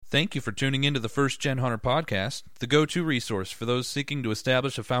Thank you for tuning into the First Gen Hunter podcast, the go-to resource for those seeking to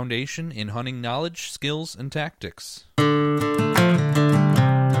establish a foundation in hunting knowledge, skills, and tactics.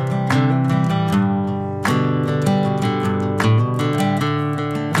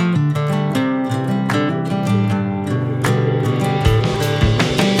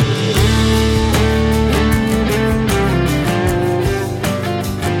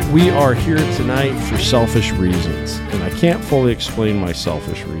 We are here tonight for selfish reasons, and I can't fully explain my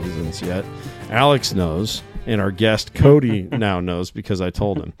selfish reasons yet. Alex knows, and our guest Cody now knows because I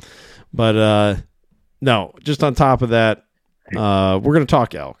told him. But no, just on top of that, we're going to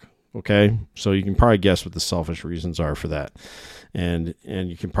talk elk, okay? So you can probably guess what the selfish reasons are for that. And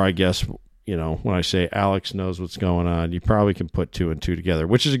you can probably guess, you know, when I say Alex knows what's going on, you probably can put two and two together,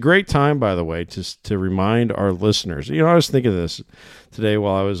 which is a great time, by the way, to remind our listeners. You know, I was thinking of this today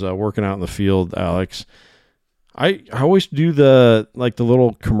while I was working out in the field, Alex. I always do the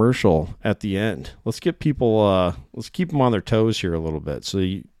little commercial at the end. Let's get people, let's keep them on their toes here a little bit so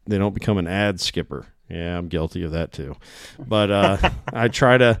they don't become an ad skipper. Yeah, I'm guilty of that too. But I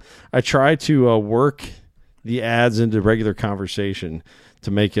try to work the ads into regular conversation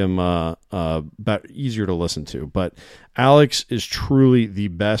to make him easier to listen to. But Alex is truly the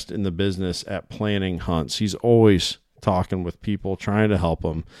best in the business at planning hunts. He's always talking with people, trying to help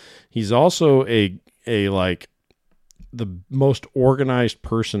them. He's also the most organized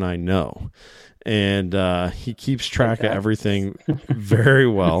person I know. And he keeps track of everything very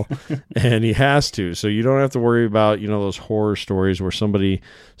well, and he has to. So you don't have to worry about, you know, those horror stories where somebody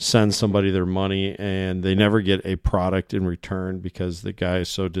sends somebody their money and they never get a product in return because the guy is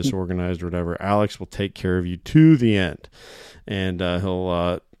so disorganized or whatever. Alex will take care of you to the end, and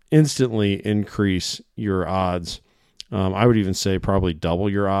he'll instantly increase your odds. I would even say probably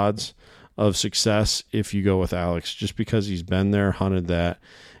double your odds of success if you go with Alex, just because he's been there, hunted that,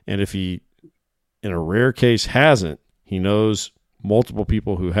 and if he, in a rare case, hasn't, he knows multiple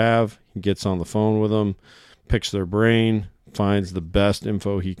people who have. He gets on the phone with them, picks their brain, finds the best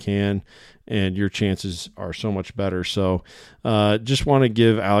info he can, and your chances are so much better. So just want to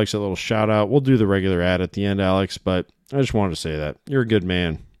give Alex a little shout out. We'll do the regular ad at the end, Alex, but I just wanted to say that. You're a good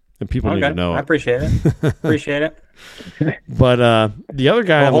man, and people need to know it. I appreciate it. Appreciate it. But the other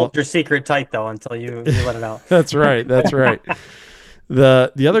guy... Well, hold your secret tight, though, until you let it out. That's right. That's right.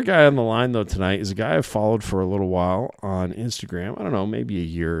 The other guy on the line, though, tonight is a guy I've followed for a little while on Instagram. I don't know, maybe a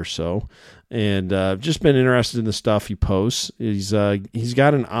year or so. And just been interested in the stuff he posts. He's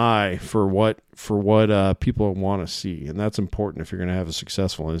got an eye for what people want to see. And that's important if you're going to have a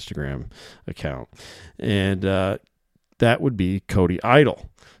successful Instagram account. And that would be Cody Idol.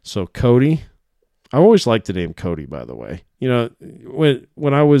 So Cody, I always liked the name Cody, by the way. You know,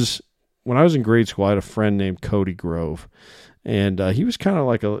 when I was in grade school, I had a friend named Cody Grove. And he was kind of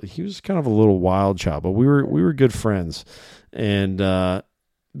a little wild child, but we were good friends. And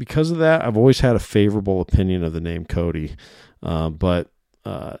because of that, I've always had a favorable opinion of the name Cody. But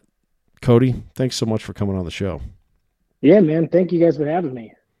Cody, thanks so much for coming on the show. Yeah, man. Thank you guys for having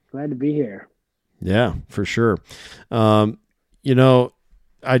me. Glad to be here. Yeah, for sure. You know,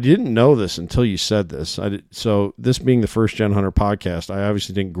 I didn't know this until you said this. So this being the First Gen Hunter podcast, I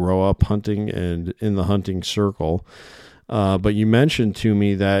obviously didn't grow up hunting and in the hunting circle. But you mentioned to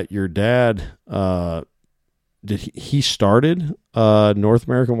me that your dad, he started North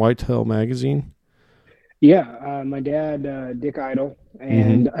American Whitetail magazine? Yeah, my dad, Dick Idol,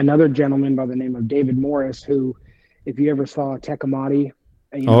 and another gentleman by the name of David Morris, who, if you ever saw Tecumate,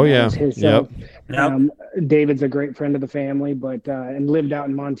 his yep. David's a great friend of the family, but and lived out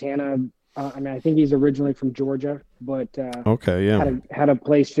in Montana. I think he's originally from Georgia, but had a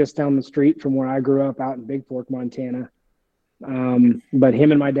place just down the street from where I grew up out in Big Fork, Montana. But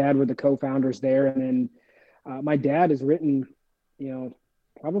him and my dad were the co-founders there. And then my dad has written,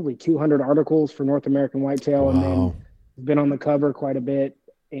 probably 200 articles for North American Whitetail. Wow. And then been on the cover quite a bit.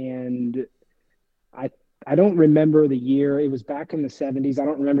 And I don't remember the year. It was back in the 70s. I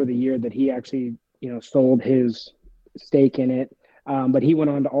don't remember the year that he actually, sold his stake in it. But he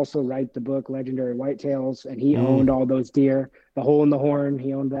went on to also write the book Legendary Whitetails, and he owned all those deer. The Hole in the Horn,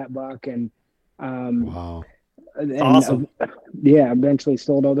 he owned that buck. And wow. And, awesome. Eventually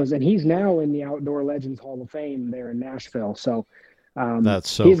sold all those, and he's now in the Outdoor Legends Hall of Fame there in Nashville. So that's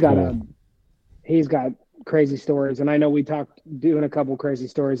so he's got crazy stories, and I know we talked doing a couple crazy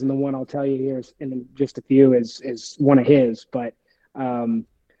stories, and the one I'll tell you here in just a few is one of his. But I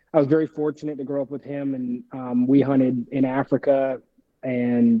was very fortunate to grow up with him, and we hunted in Africa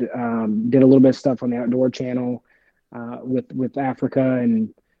and did a little bit of stuff on the Outdoor Channel with Africa,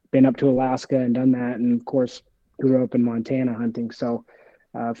 and been up to Alaska and done that, and of course grew up in Montana hunting. So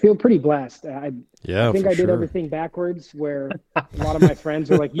feel pretty blessed. Yeah, I think for I did sure. everything backwards, where a lot of my friends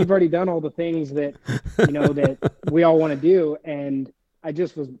are like, you've already done all the things that, that we all want to do. And I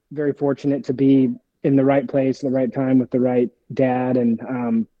just was very fortunate to be in the right place, the right time with the right dad. And,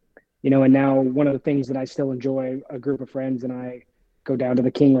 and now one of the things that I still enjoy, a group of friends and I go down to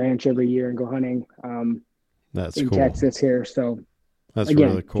the King Ranch every year and go hunting That's in cool. Texas here. So that's again,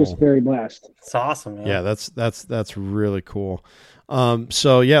 really cool. Just very blessed. It's awesome, man. Yeah, that's really cool.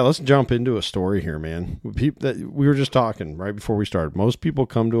 So yeah, let's jump into a story here, man. We were just talking right before we started. Most people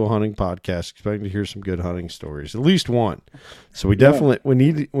come to a hunting podcast expecting to hear some good hunting stories, at least one. So we definitely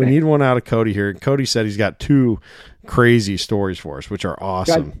we need one out of Cody here. And Cody said he's got 2 crazy stories for us, which are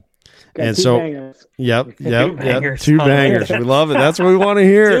awesome. Got and 2 so, bangers. yep, bangers. 2 bangers. We love it. That's what we want to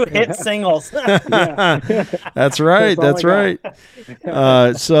hear. 2 hit singles. That's right. That's right.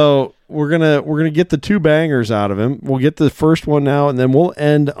 So we're gonna get the 2 bangers out of him. We'll get the first one now, and then we'll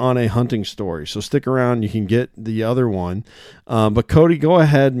end on a hunting story. So stick around. You can get the other one. But Cody, go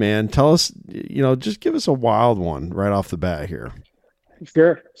ahead, man. Tell us. Just give us a wild one right off the bat here.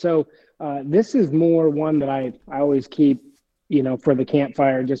 Sure. So this is more one that I always keep, for the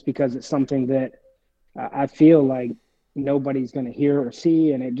campfire, just because it's something that I feel like nobody's going to hear or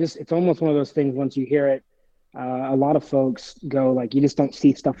see. And it's almost one of those things, once you hear it, a lot of folks go like, you just don't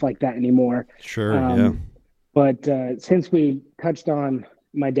see stuff like that anymore. Sure. Yeah. But since we touched on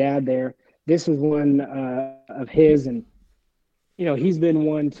my dad there, this is one of his, and, he's been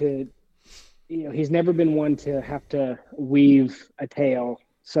one to, he's never been one to have to weave a tale.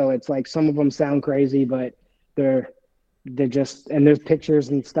 So it's like, some of them sound crazy, but they're just, and there's pictures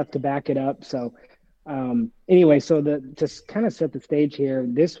and stuff to back it up. So anyway, so to kind of set the stage here,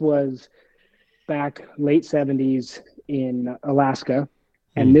 this was back late 70s in Alaska.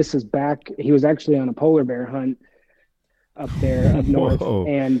 And this is he was actually on a polar bear hunt up there up north.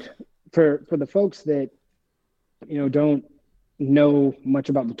 And for the folks that, don't know much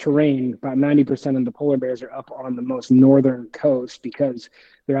about the terrain, about 90% of the polar bears are up on the most northern coast because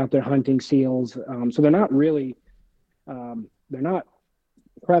they're out there hunting seals. So they're not really, they're not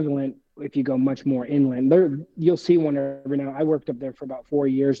prevalent if you go much more inland. You'll see one every now. I worked up there for about 4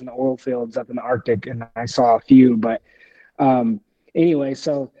 years in the oil fields up in the Arctic, and I saw a few. But anyway,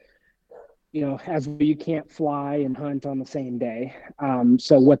 so as you can't fly and hunt on the same day,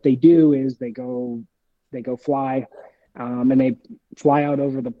 so what they do is they go fly, and they fly out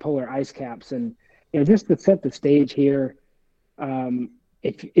over the polar ice caps. And just to set the stage here,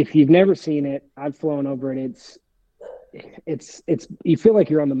 if you've never seen it, I've flown over it. It's you feel like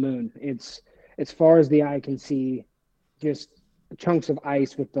you're on the moon. It's as far as the eye can see, just chunks of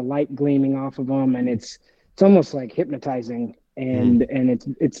ice with the light gleaming off of them, and it's almost like hypnotizing. And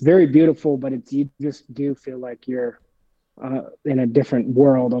it's very beautiful, but you just do feel like you're in a different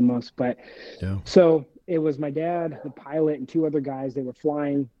world almost. But so it was my dad, the pilot, and 2 other guys. They were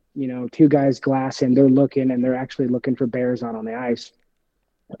flying. 2 guys glass in. They're looking, and they're actually looking for bears out on the ice.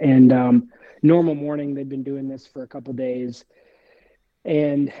 And normal morning, they've been doing this for a couple days,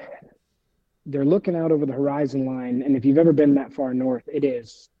 and they're looking out over the horizon line. And if you've ever been that far north,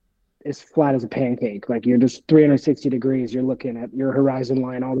 it's flat as a pancake. Like, you're just 360 degrees. You're looking at your horizon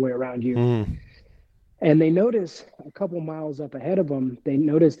line all the way around you. And they notice a couple miles up ahead of them, they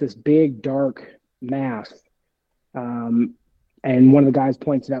notice this big dark mass. And one of the guys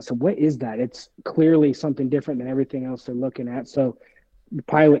points it out. So what is that? It's clearly something different than everything else they're looking at. So the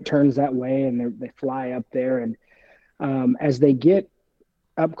pilot turns that way, and they fly up there. And as they get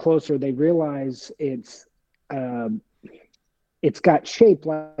up closer, they realize it's got shape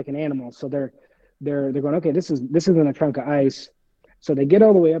like an animal. So they're going, okay, this isn't a chunk of ice. So they get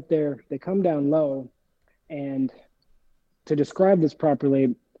all the way up there. They come down low, and to describe this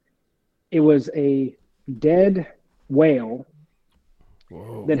properly, it was a dead whale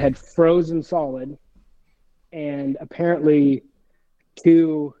that had frozen solid, and apparently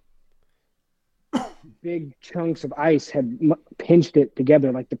 2 big chunks of ice had pinched it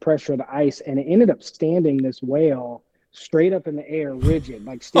together, like the pressure of the ice, and it ended up standing this whale straight up in the air, rigid,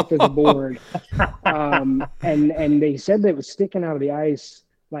 like stiff as a board. And they said that it was sticking out of the ice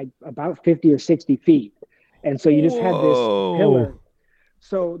like about 50 or 60 feet. And so you just had this pillar.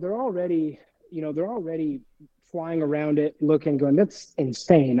 So they're already flying around it, looking, going, that's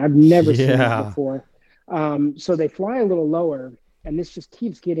insane. I've never seen that before. So they fly a little lower, and this just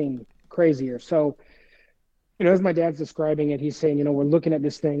keeps getting crazier. So, as my dad's describing it, he's saying, we're looking at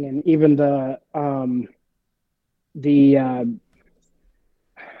this thing, and even the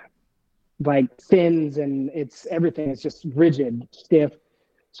like fins and it's everything is just rigid, stiff.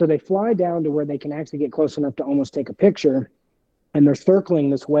 So they fly down to where they can actually get close enough to almost take a picture. and they're circling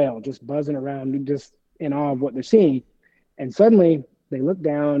this whale, just buzzing around, just in awe of what they're seeing. And suddenly they look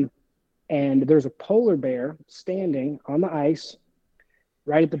down, and there's a polar bear standing on the ice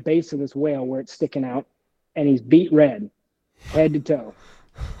right at the base of this whale where it's sticking out, and he's beet red, head to toe,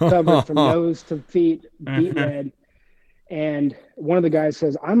 covered from nose to feet, beet red. And one of the guys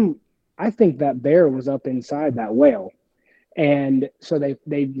says, I think that bear was up inside that whale. And so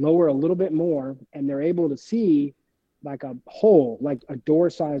they lower a little bit more, and they're able to see like a hole, like a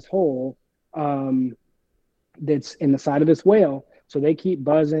door-sized hole that's in the side of this whale. So they keep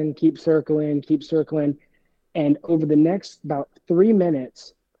buzzing, keep circling. And over the next about 3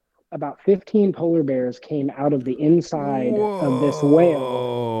 minutes, about 15 polar bears came out of the inside of this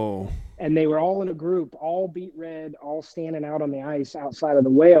whale. And they were all in a group, all beet red, all standing out on the ice outside of the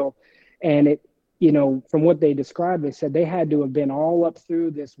whale. And it, from what they described, they said they had to have been all up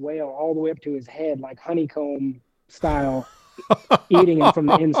through this whale, all the way up to his head, like honeycomb style, eating him from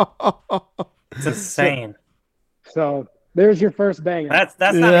the inside. It's insane. So there's your first banger. That's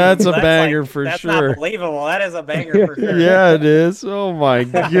a banger for that's sure. That's not believable. That is a banger for sure. Yeah, it is. Oh my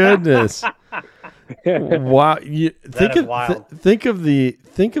goodness. Wow. Think of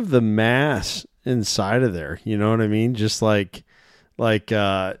the mass inside of there. You know what I mean? Just like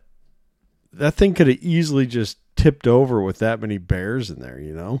that thing could have easily just tipped over with that many bears in there,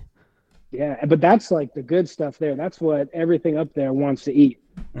 Yeah, but that's like the good stuff there. That's what everything up there wants to eat.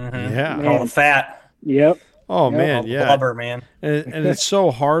 Mm-hmm. Yeah. All the fat. Yep. Oh man, yeah. Blubber, man. And it's so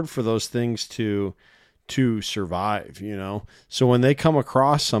hard for those things to survive, So when they come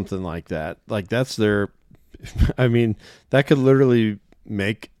across something like that, like that's their, I mean, that could literally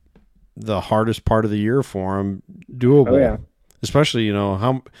make the hardest part of the year for them doable. Oh, yeah. Especially,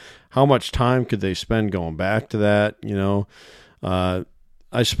 how much time could they spend going back to that?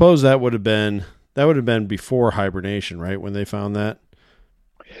 I suppose that would have been before hibernation, right? When they found that.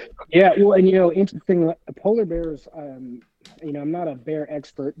 Yeah, well, and interesting. Polar bears. I'm not a bear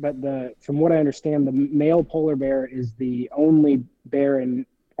expert, but from what I understand, the male polar bear is the only bear in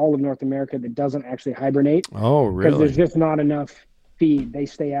all of North America that doesn't actually hibernate. Oh, really? Because there's just not enough feed. They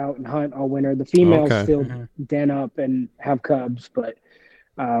stay out and hunt all winter. The females still den up and have cubs, but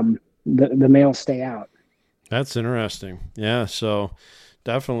the males stay out. That's interesting. Yeah, so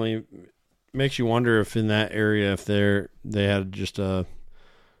definitely makes you wonder if in that area, if they had just a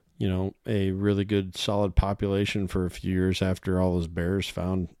really good solid population for a few years after all those bears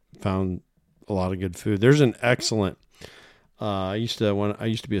found a lot of good food. There's an excellent. I used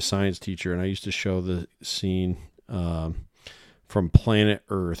to be a science teacher, and I used to show the scene from Planet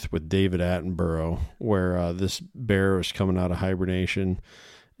Earth with David Attenborough, where this bear was coming out of hibernation,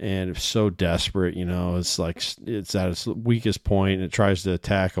 and it's so desperate. It's like it's at its weakest point, and it tries to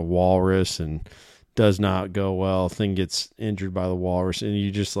attack a walrus and does not go well. Thing gets injured by the walrus, and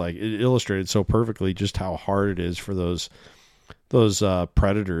you just it illustrated so perfectly just how hard it is for those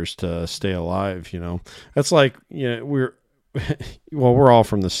predators to stay alive. That's like we're all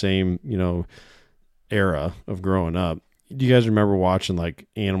from the same era of growing up. Do you guys remember watching like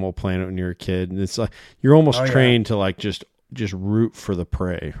Animal Planet when you were a kid? And it's like you're almost trained to like just root for the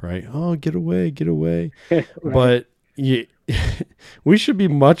prey, right? Oh, get away. Right. But we should be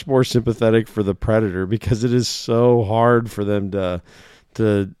much more sympathetic for the predator, because it is so hard for them to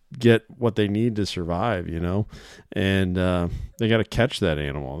get what they need to survive, and they got to catch that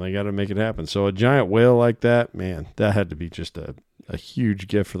animal. They got to make it happen. So a giant whale like that, man, that had to be just a huge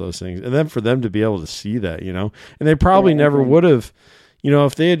gift for those things. And then for them to be able to see that, and they probably never would have,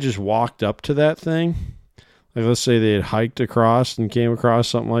 if they had just walked up to that thing, like let's say they had hiked across and came across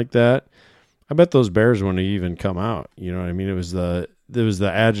something like that, I bet those bears wouldn't have even come out. You know what I mean? It was the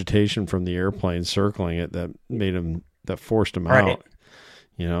agitation from the airplane circling it that forced them out.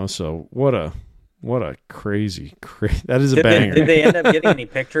 So what a crazy that is a banger. Did they end up getting any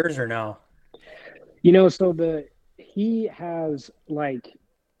pictures or no? So he has like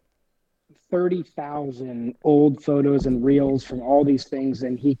 30,000 old photos and reels from all these things,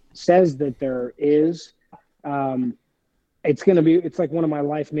 and he says that there is. It's like one of my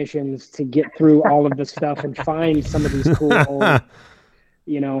life missions to get through all of this stuff and find some of these cool old,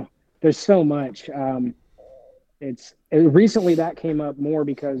 there's so much. Recently that came up more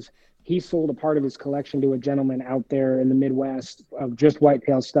because he sold a part of his collection to a gentleman out there in the Midwest of just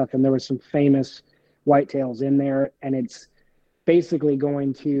whitetail stuff. And there was some famous whitetails in there, and it's basically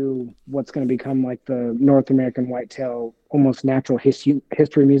going to what's going to become like the North American Whitetail almost natural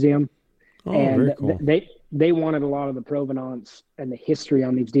history museum. Oh, and very cool. They wanted a lot of the provenance and the history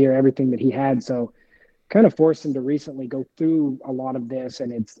on these deer, everything that he had. So kind of forced him to recently go through a lot of this,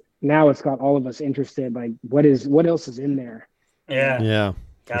 and it's got all of us interested. Like what else is in there? Yeah. Yeah.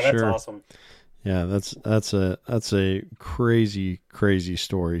 God, for that's sure. awesome. Yeah, that's a crazy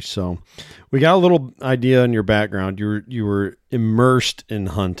story. So, we got a little idea on your background. You were immersed in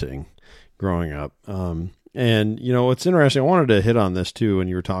hunting growing up. And it's interesting. I wanted to hit on this too when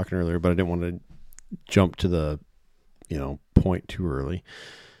you were talking earlier, but I didn't want to jump to the point too early.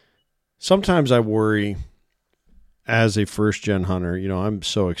 Sometimes I worry as a first gen hunter. I'm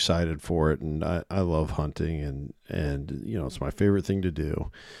so excited for it, and I love hunting, and it's my favorite thing to do.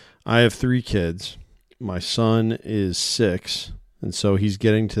 I have 3 kids. My son is 6, and so he's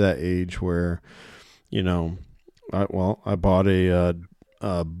getting to that age where, I bought a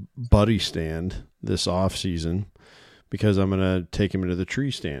buddy stand this off season because I'm going to take him into the tree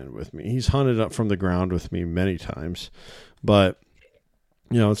stand with me. He's hunted up from the ground with me many times, but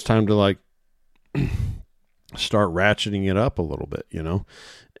it's time to like start ratcheting it up a little bit,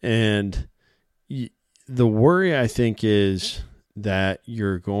 and the worry I think is that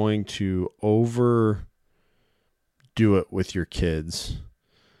you're going to overdo it with your kids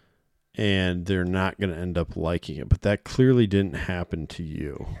and they're not going to end up liking it. But that clearly didn't happen to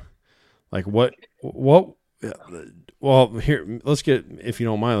you. Like what, well, here, if you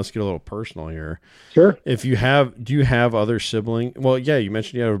don't mind, let's get a little personal here. Sure. Do you have other siblings? Well, yeah, you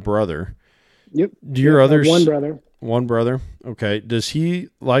mentioned you have a brother. Yep. Do your others? One brother. One brother. Okay. Does he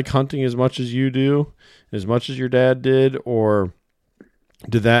like hunting as much as you do, as much as your dad did, or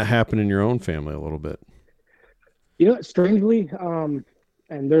did that happen in your own family a little bit? Strangely, and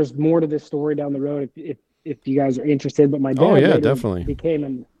there's more to this story down the road if you guys are interested. But my dad, definitely became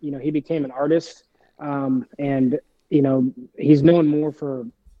an artist, and he's known more for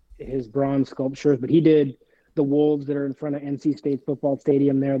his bronze sculptures, but he did the wolves that are in front of NC State football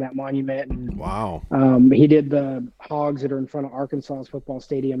stadium there, that monument. And, wow. He did the hogs that are in front of Arkansas's football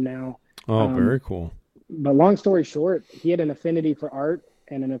stadium now. Oh, very cool. But long story short, he had an affinity for art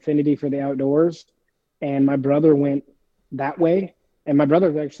and an affinity for the outdoors. And my brother went that way. And my brother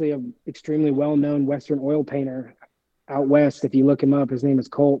is actually an extremely well-known Western oil painter out west. If you look him up, his name is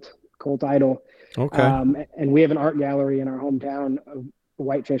Cody Idol. Okay. And we have an art gallery in our hometown of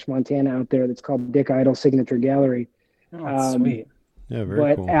Whitefish, Montana out there that's called Dick Idol Signature Gallery. Oh, that's sweet. Yeah,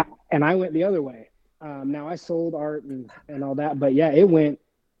 very cool. And I went the other way. Now I sold art and all that, but yeah, it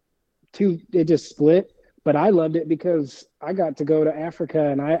just split. But I loved it because I got to go to Africa,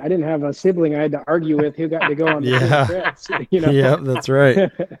 and I didn't have a sibling I had to argue with who got to go on the trips. Yeah, that's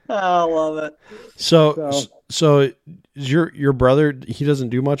right. I love it. So is your brother, he doesn't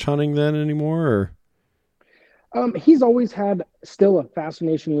do much hunting then anymore, or? He's always had still a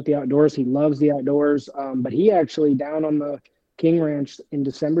fascination with the outdoors. He loves the outdoors. But he actually, down on the King Ranch in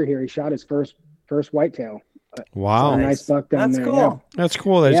December here, he shot his first whitetail. Wow. Nice buck down there. Cool. Yeah. That's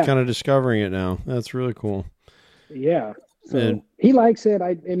cool that he's kind of discovering it now. That's really cool. Yeah. So he likes it.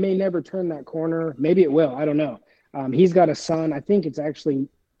 It may never turn that corner. Maybe it will. I don't know. He's got a son. I think it's actually,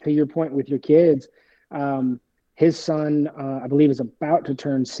 to your point with your kids, his son, I believe, is about to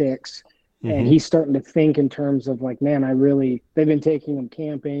turn 6. Mm-hmm. And he's starting to think in terms of like, man, they've been taking him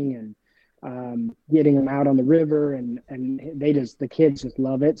camping and getting him out on the river, and the kids just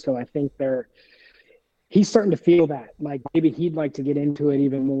love it. So I think he's starting to feel that, like maybe he'd like to get into it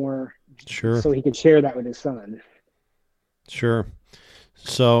even more. Sure. So he could share that with his son. Sure.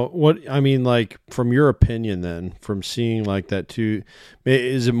 So like from your opinion then, from seeing like that too,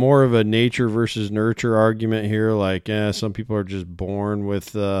 is it more of a nature versus nurture argument here? Like, some people are just born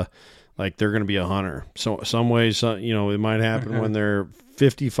with, like they're going to be a hunter. So some ways, it might happen when they're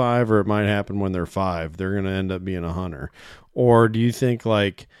 55, or it might happen when they're 5. They're going to end up being a hunter. Or do you think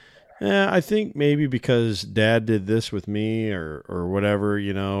like, I think maybe because dad did this with me or whatever,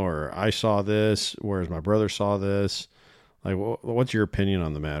 or I saw this, whereas my brother saw this. Like, what's your opinion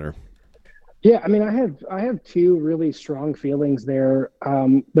on the matter? Yeah, I mean, I have 2 really strong feelings there.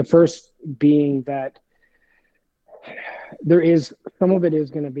 The first being that there is, some of it is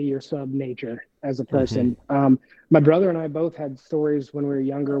going to be your sub nature as a person. Mm-hmm. My brother and I both had stories when we were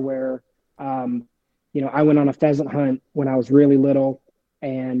younger where, I went on a pheasant hunt when I was really little,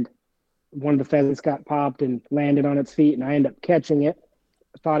 and one of the pheasants got popped and landed on its feet, and I ended up catching it.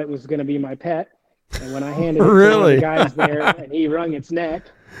 I thought it was going to be my pet. And when I handed it to one of the guys there and he wrung its neck,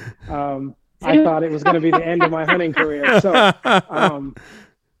 I thought it was going to be the end of my hunting career. So,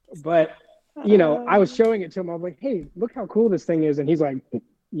 but, I was showing it to him. I was like, hey, look how cool this thing is. And he's like,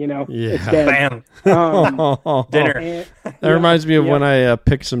 it's dead. Bam. Dinner. That reminds me of when I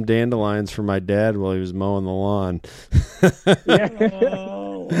picked some dandelions for my dad while he was mowing the lawn.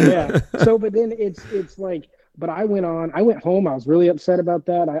 Yeah. So, but then it's like, but I went home. I was really upset about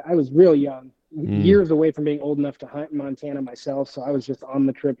that. I was real young. years away from being old enough to hunt in Montana myself. So I was just on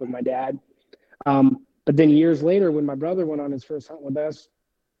the trip with my dad. But then years later, when my brother went on his first hunt with us,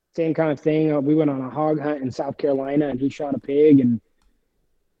 same kind of thing. We went on a hog hunt in South Carolina, and he shot a pig, and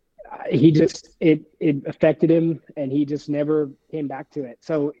it affected him, and he just never came back to it.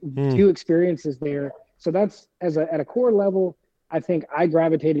 So 2 experiences there. So that's at a core level, I think I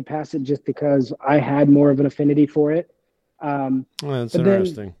gravitated past it just because I had more of an affinity for it. That's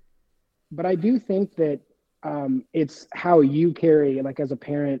interesting. But I do think that it's how you carry, like as a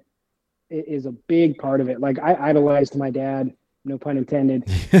parent, is a big part of it. Like I idolized my dad, no pun intended,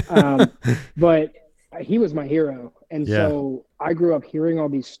 but he was my hero. And so I grew up hearing all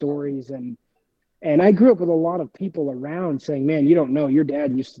these stories, and I grew up with a lot of people around saying, man, you don't know, your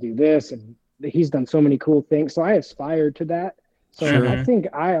dad used to do this, and he's done so many cool things. So I aspired to that. So I think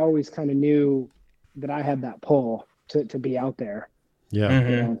I always kind of knew that I had that pull to be out there. Yeah.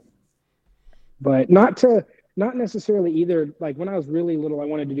 You know? But not necessarily either. Like when I was really little, I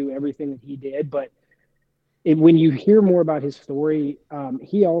wanted to do everything that he did, but when you hear more about his story,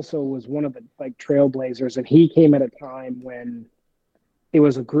 he also was one of the like trailblazers, and he came at a time when it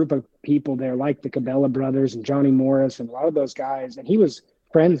was a group of people there, like the Cabela brothers and Johnny Morris and a lot of those guys, and he was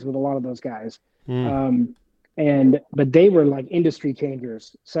friends with a lot of those guys. But they were like industry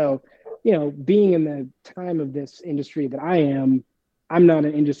changers. So, you know, being in the time of this industry that I am, I'm not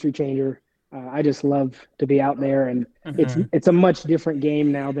an industry changer. I just love to be out there, and it's a much different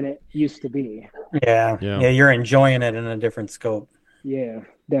game now than it used to be. Yeah. You're enjoying it in a different scope. Yeah,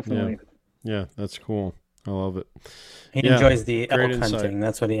 definitely. Yeah, that's cool. I love it. He enjoys the elk hunting.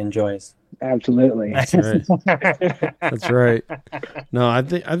 That's what he enjoys. Absolutely. That's right. That's right. No, I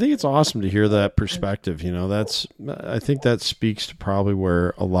think it's awesome to hear that perspective. You know, I think that speaks to probably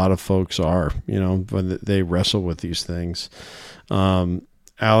where a lot of folks are, you know, when they wrestle with these things.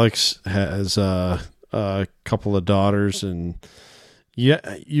 Alex has a couple of daughters, and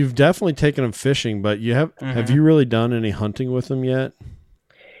you've definitely taken them fishing, but have you really done any hunting with them yet?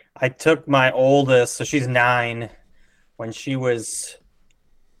 I took my oldest, so she's 9, when she was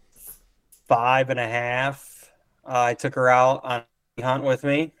 5.5. I took her out on a hunt with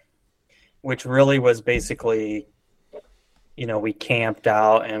me, which really was basically, you know, we camped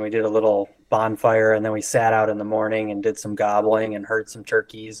out and we did a little bonfire, and then we sat out in the morning and did some gobbling and heard some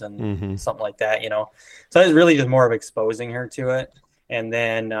turkeys and something like that, you know. So it was really just more of exposing her to it. And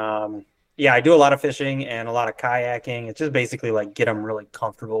then, I do a lot of fishing and a lot of kayaking. It's just basically like get them really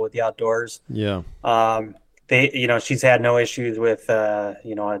comfortable with the outdoors. Yeah. She's had no issues with, a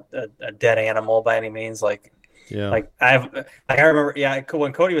dead animal by any means. I remember,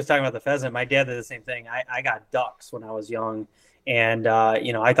 when Cody was talking about the pheasant, my dad did the same thing. I got ducks when I was young. And,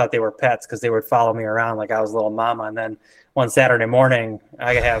 I thought they were pets because they would follow me around like I was a little mama. And then one Saturday morning,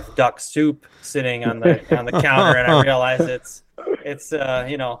 I have duck soup sitting on the counter, and I realized it's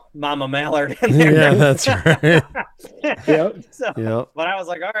Mama Mallard in there. Yeah, that's right. But I was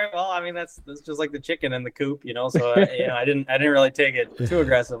like, all right, well, I mean, that's just like the chicken in the coop, you know. So I didn't really take it too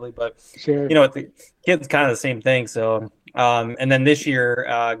aggressively, but sure. The kid's kind of the same thing. So, and then this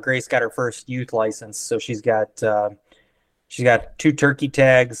year, Grace got her first youth license, so she's got 2 turkey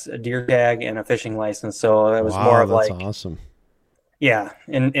tags, a deer tag, and a fishing license. So it was more of that's like awesome. Yeah,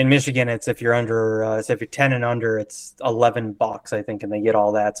 in Michigan, it's if you're under, if you're 10 and under, it's $11, I think, and they get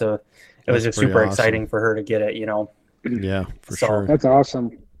all that. So it was just super exciting for her to get it, you know. Yeah, for sure. That's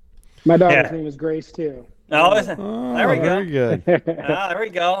awesome. My daughter's name is Grace too. Oh, there we go. Very good. There we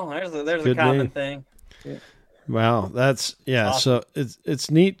go. There's a common thing. Yeah. Wow, that's awesome. So it's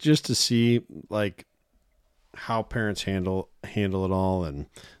neat just to see like how parents handle it all, and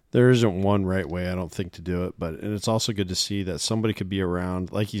there isn't one right way, I don't think, to do it, and it's also good to see that somebody could be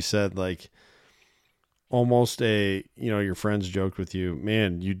around, like you said, like almost your friends joked with you,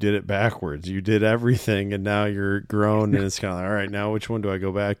 man, you did it backwards. You did everything, and now you're grown, and it's kind of like, all right, now which one do I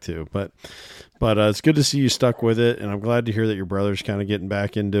go back to? But it's good to see you stuck with it, and I'm glad to hear that your brother's kind of getting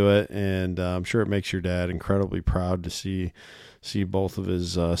back into it, and I'm sure it makes your dad incredibly proud to see both of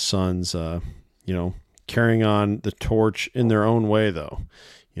his sons, carrying on the torch in their own way, though.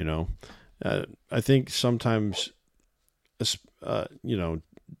 I think sometimes,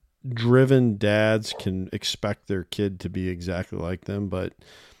 driven dads can expect their kid to be exactly like them, but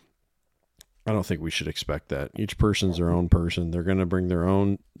I don't think we should expect that. Each person's their own person. They're going to bring their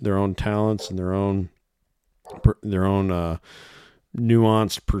own talents and their own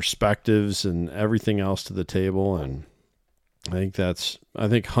nuanced perspectives and everything else to the table. And I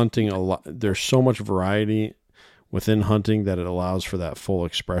think hunting a lot. There's so much variety within hunting that it allows for that full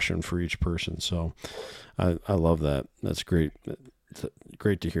expression for each person. So I love that. That's great. It's a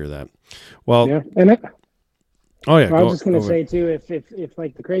great to hear that. Well, yeah, and oh yeah, I was just going to say too, if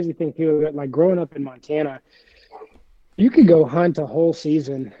like the crazy thing too, like growing up in Montana, you could go hunt a whole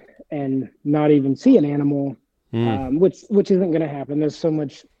season and not even see an animal, which isn't going to happen. There's so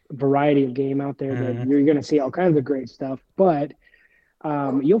much variety of game out there that you're going to see all kinds of great stuff. But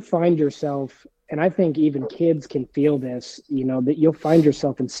you'll find yourself, and I think even kids can feel this, that you'll find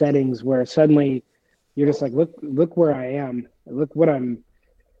yourself in settings where suddenly you're just like, look where I am. Look what I'm.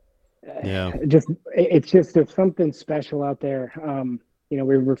 It's just there's something special out there. We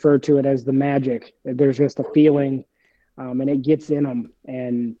refer to it as the magic. There's just a feeling, and it gets in them.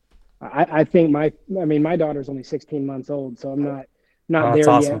 And I think my daughter's only 16 months old, so I'm not there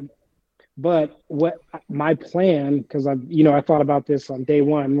awesome. yet. But what my plan, because I thought about this on day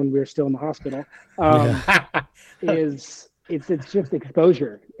one when we were still in the hospital, is it's just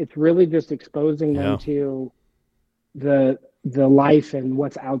exposure. It's really just exposing them to the life and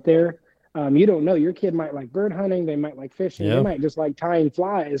what's out there. You don't know. Your kid might like bird hunting. They might like fishing. They might just like tying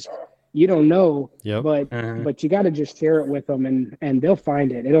flies. You don't know. Yep. But you got to just share it with them, and they'll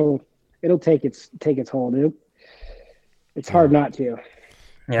find it. It'll take its hold. It's hard not to.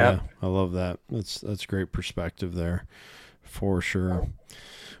 Yeah, I love that. That's great perspective there, for sure.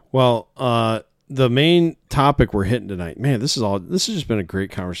 Well, the main topic we're hitting tonight, man, this has just been a great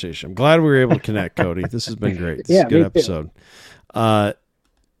conversation. I'm glad we were able to connect, Cody. This has been great. This is a good episode.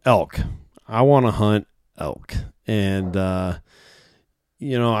 Elk. I want to hunt elk, and I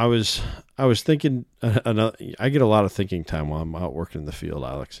was thinking. I get a lot of thinking time while I'm out working in the field,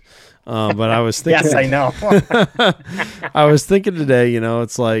 Alex. But I was thinking. Yes, I know. I was thinking today.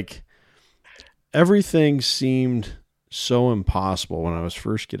 It's like everything seemed so impossible when I was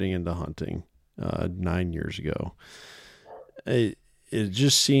first getting into hunting 9 years ago. It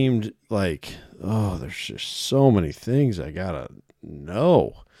just seemed like, there's just so many things I gotta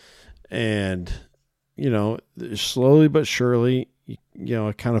know, and slowly but surely.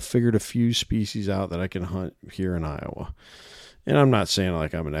 I kind of figured a few species out that I can hunt here in Iowa. And I'm not saying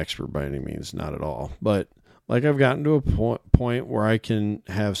like I'm an expert by any means, not at all. But like I've gotten to a point where I can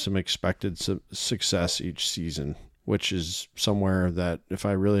have some expected success each season, which is somewhere that if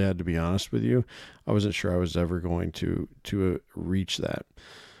I really had to be honest with you, I wasn't sure I was ever going to reach that.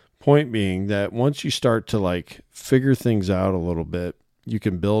 Point being that once you start to like figure things out a little bit, you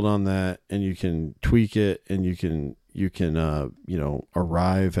can build on that and you can tweak it and you can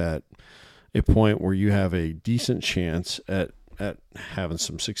arrive at a point where you have a decent chance at having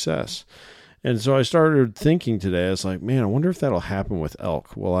some success. And so I started thinking today, I was like, man, I wonder if that'll happen with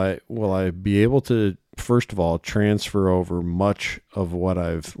elk. Will I be able to, first of all, transfer over much of what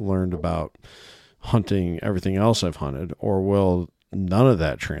I've learned about hunting everything else I've hunted, or will none of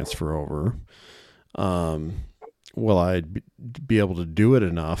that transfer over? Will I be able to do it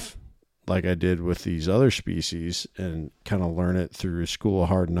enough like I did with these other species and kind of learn it through School of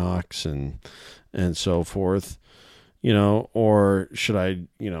Hard Knocks and so forth, or should I,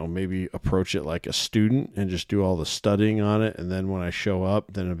 maybe approach it like a student and just do all the studying on it. And then when I show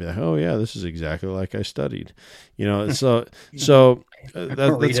up, then it'll be like, oh yeah, this is exactly like I studied, so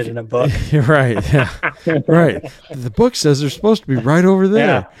read it in a book. Right. Yeah. Right. The book says they're supposed to be right over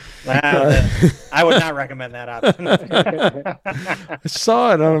there. Yeah. I would not recommend that option. I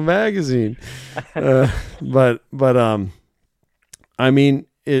saw it on a magazine. But I mean,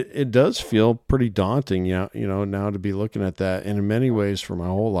 it does feel pretty daunting, now to be looking at that. And in many ways for my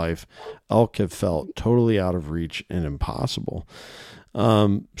whole life, elk have felt totally out of reach and impossible.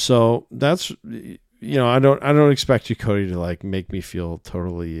 So that's, I don't expect you, Cody, to like make me feel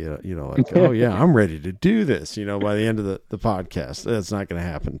totally, like, oh yeah, I'm ready to do this, by the end of the podcast. That's not going to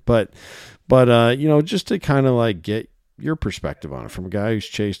happen. But just to kind of like get your perspective on it from a guy who's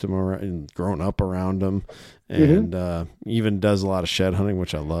chased them around and grown up around them and even does a lot of shed hunting,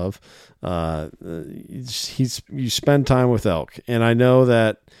 which I love. You spend time with elk. And I know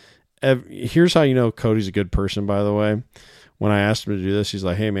that here's how Cody's a good person, by the way. When I asked him to do this, he's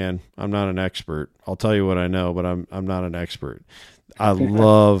like, hey man, I'm not an expert. I'll tell you what I know, but I'm not an expert. I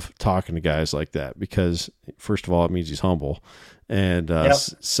love talking to guys like that because first of all, it means he's humble. And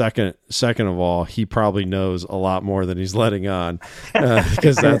second of all, he probably knows a lot more than he's letting on,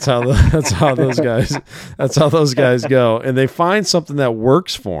 because that's how those guys go, and they find something that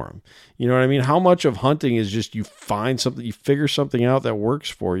works for them. You know what I mean? How much of hunting is just you find something, you figure something out that works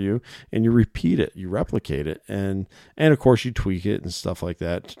for you, and you repeat it, you replicate it, and of course you tweak it and stuff like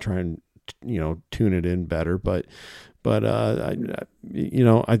that to try and tune it in better. But I'm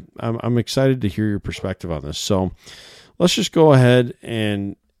excited to hear your perspective on this. So let's just go ahead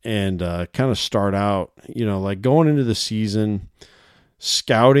and kind of start out, like going into the season,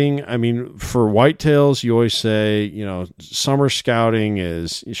 scouting, I mean, for whitetails, you always say, summer scouting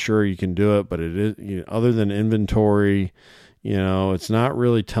is, sure, you can do it, but it is, other than inventory, it's not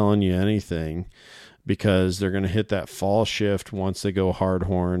really telling you anything, because they're going to hit that fall shift once they go hard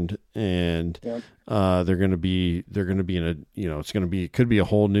horned, and Yep. they're going to be in a, it could be a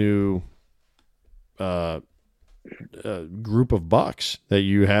whole new group of bucks that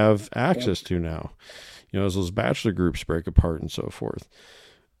you have access to now, as those bachelor groups break apart and so forth.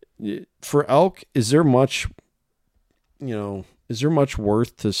 For elk, is there much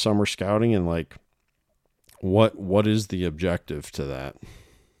worth to summer scouting, and like, what is the objective to that?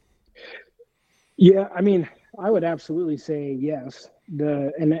 Yeah, I mean, I would absolutely say yes.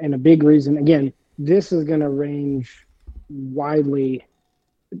 And a big reason, again, this is going to range widely.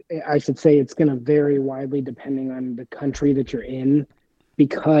 I should say it's going to vary widely depending on the country that you're in,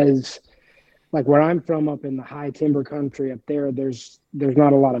 because like where I'm from, up in the high timber country up there, there's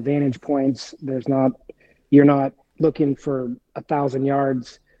not a lot of vantage points. You're not looking for 1,000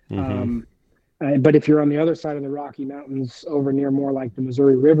 yards. Mm-hmm. But if you're on the other side of the Rocky Mountains, over near more like the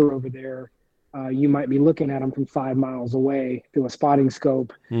Missouri River over there, you might be looking at them from 5 miles away through a spotting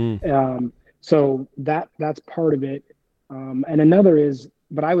scope. So that's part of it. And another is,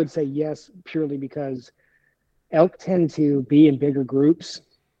 but I would say yes, purely because elk tend to be in bigger groups,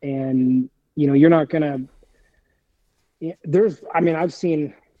 and you're not going to, I've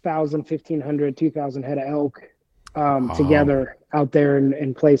seen 1,000, 1,500, 2,000 head of elk together out there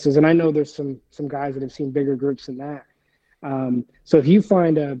in places. And I know there's some guys that have seen bigger groups than that. So if you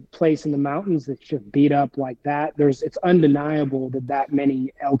find a place in the mountains that's just beat up like that, it's undeniable that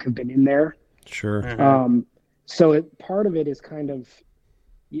many elk have been in there. Sure. So part of it is kind of,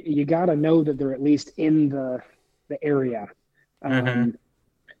 you got to know that they're at least in the area.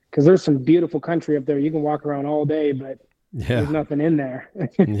 Because there's some beautiful country up there. You can walk around all day, but there's nothing in there.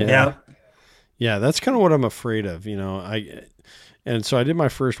 Yeah, that's kind of what I'm afraid of. And so I did my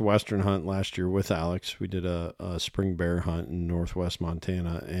first Western hunt last year with Alex. We did a spring bear hunt in northwest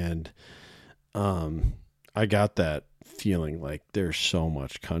Montana, and I got that feeling like there's so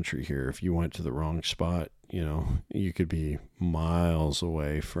much country here. If you went to the wrong spot, you could be miles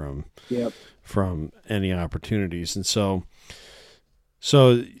away from any opportunities. And so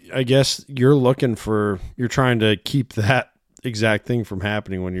I guess you're trying to keep that exact thing from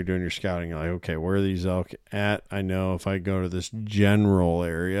happening when you're doing your scouting. You're like, okay, where are these elk at? I know if I go to this general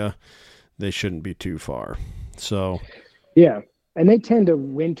area, they shouldn't be too far. So yeah, and they tend to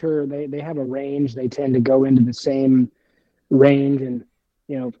winter. They have a range. They tend to go into the same range, and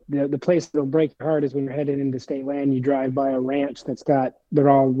the place that'll break your heart is when you're headed into state land. You drive by a ranch they're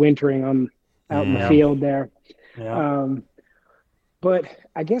all wintering out in the field there. But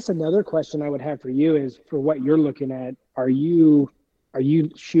I guess another question I would have for you is, for what you're looking at, are you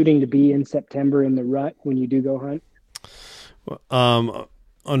shooting to be in September in the rut when you do go hunt?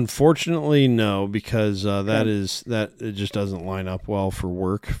 Unfortunately, no, because that it just doesn't line up well for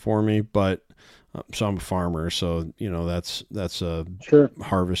work for me. But so I'm a farmer, so that's a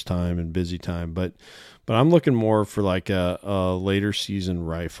harvest time and busy time. But I'm looking more for like a later season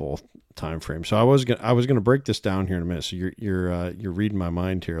rifle time frame. So I was gonna break this down here in a minute. So you're reading my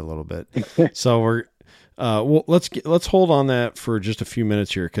mind here a little bit. So we're let's hold on that for just a few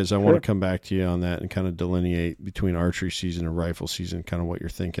minutes here, because I want to come back to you on that and kind of delineate between archery season and rifle season, kind of what you're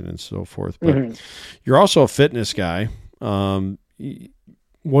thinking and so forth. But you're also a fitness guy. What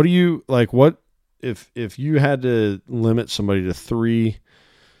do you like? What if you had to limit somebody to 3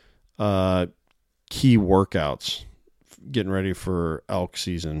 key workouts getting ready for elk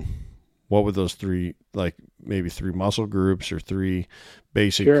season? What would those 3, like maybe 3 muscle groups or 3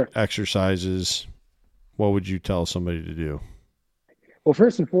 basic exercises? What would you tell somebody to do? Well,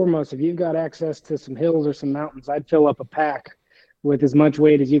 first and foremost, if you've got access to some hills or some mountains, I'd fill up a pack with as much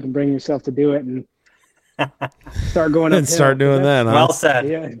weight as you can bring yourself to do it, and start going and start doing that. Huh? Well said.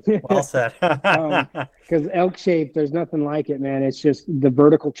 Yeah. Well said. Because elk shape, there's nothing like it, man. It's just the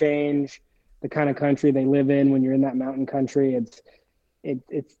vertical change, the kind of country they live in when you're in that mountain country.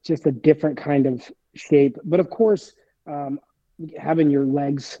 It's just a different kind of shape. But of course, having your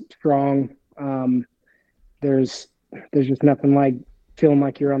legs strong, there's just nothing like feeling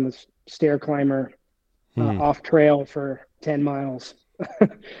like you're on the stair climber off trail for 10 miles.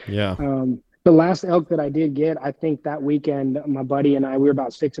 Yeah. The last elk that I did get, I think that weekend, my buddy and I, we were about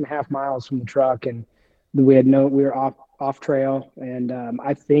 6.5 miles from the truck, and we were off trail. And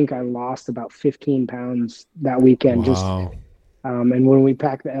I think I lost about 15 pounds that weekend. Wow. And when we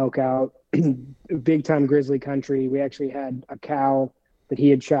packed the elk out, big time grizzly country, we actually had a cow that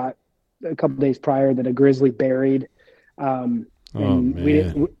he had shot a couple days prior that a grizzly buried.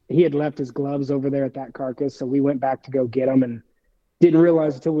 And he had left his gloves over there at that carcass, so we went back to go get them and didn't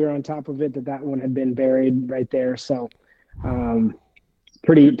realize until we were on top of it that one had been buried right there. So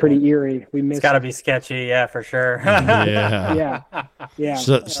pretty eerie. We missed. It's got to be sketchy, yeah, for sure. yeah.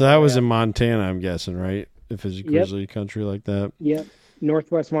 So that was in Montana, I'm guessing, right? If it's a grizzly country like that. Yep.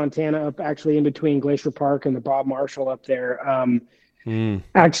 Northwest Montana, up actually in between Glacier Park and the Bob Marshall up there.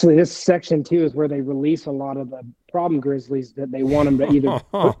 Actually, this section too is where they release a lot of the problem grizzlies that they want them to either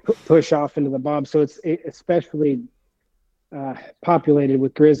push off into the Bob. So it's especially populated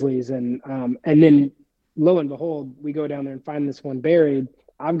with grizzlies, and then lo and behold, we go down there and find this one buried.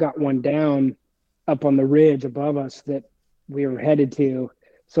 I've got one down up on the ridge above us that we were headed to.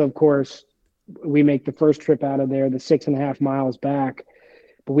 So of course, we make the first trip out of there, the 6.5 miles back,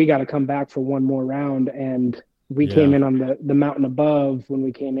 but we got to come back for one more round. And we came in on the mountain above when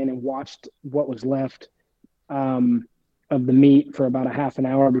we came in and watched what was left of the meat for about a half an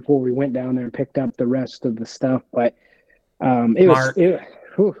hour before we went down there and picked up the rest of the stuff. But it'll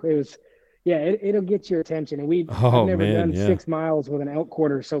get your attention. And I've never done 6 miles with an elk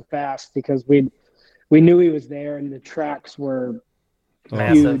quarter so fast because we knew he was there and the tracks were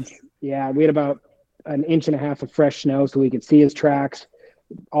massive. Huge. Yeah, we had about 1.5 inches of fresh snow so we could see his tracks,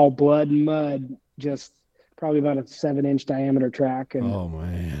 all blood and mud, just probably about a 7-inch diameter track. And,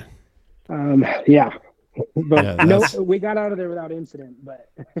 but we got out of there without incident. But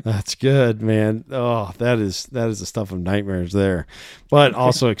that's good, man. Oh, that is the stuff of nightmares there, but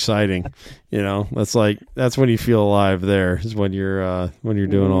also exciting. That's when you feel alive. There is when you're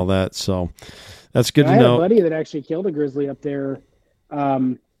doing all that. So that's good to know. I had a buddy that actually killed a grizzly up there.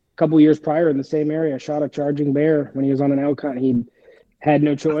 A couple years prior in the same area, shot a charging bear when he was on an elk hunt. He had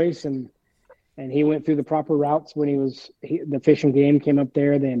no choice, and he went through the proper routes when the Fish and Game came up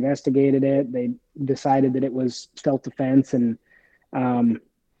there. They investigated it. They decided that it was self-defense, and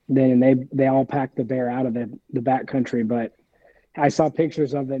then they all packed the bear out of the backcountry. But I saw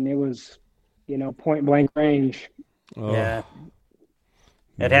pictures of it, and it was, point blank range. Oh. Yeah,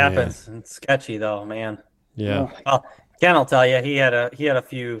 it happens. It's sketchy though, man. Yeah. Well, Ken will tell you he had a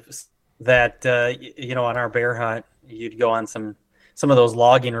few that on our bear hunt you'd go on some of those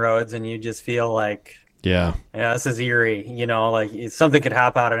logging roads and you just feel like this is eerie, like something could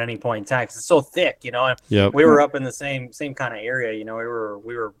hop out at any point in time 'cause it's so thick, Yep. We were up in the same kind of area,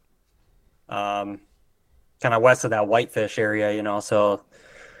 we were kind of west of that Whitefish area, so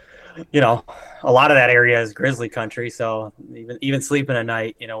a lot of that area is grizzly country, so even sleeping at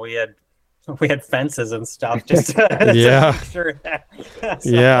night, we had fences and stuff just to make sure that.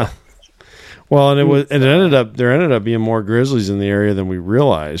 Well, and there ended up being more grizzlies in the area than we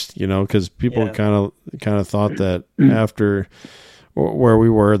realized, because people kind of thought that after where we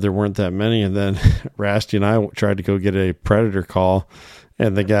were, there weren't that many. And then Rasty and I tried to go get a predator call,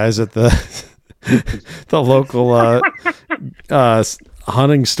 and the guys at the local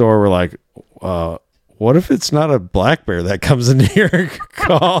hunting store were like, what if it's not a black bear that comes into your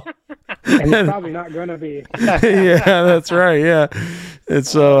call? And it's probably not going to be. Yeah, that's right. Yeah. And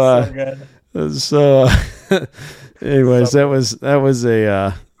so anyways, that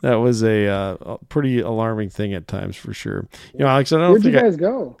was a pretty alarming thing at times for sure. Alex, where'd you guys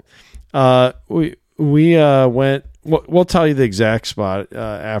go? We went, we'll tell you the exact spot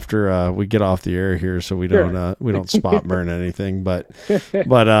after we get off the air here, so we don't spot burn anything, but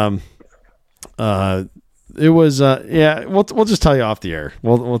it was we'll just tell you off the air.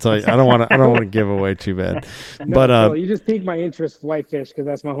 We'll tell you. I don't want to give away too bad. No, but you just piqued my interest with Whitefish because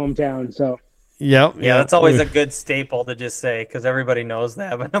that's my hometown. So yeah, that's always a good staple to just say because everybody knows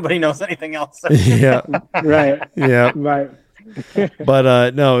that, but nobody knows anything else. Yeah, right. Yeah, right.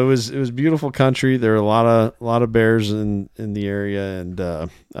 But no, it was beautiful country. There were a lot of bears in the area, and it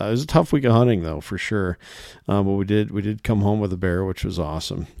was a tough week of hunting though for sure. But we did come home with a bear, which was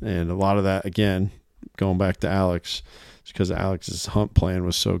awesome, and a lot of that again. Going back to Alex, it's because Alex's hunt plan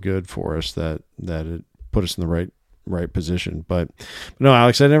was so good for us that it put us in the right position. But no,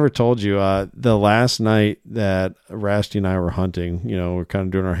 Alex, I never told you the last night that Rasty and I were hunting. We're kind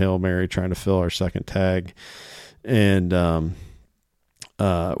of doing our Hail Mary, trying to fill our second tag, and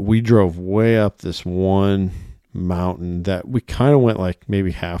we drove way up this one mountain that we kind of went like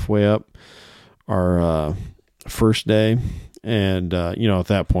maybe halfway up our first day. And, at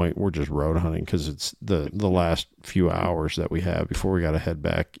that point we're just road hunting because it's the last few hours that we have before we got to head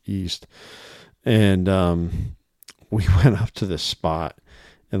back east. And, we went up to this spot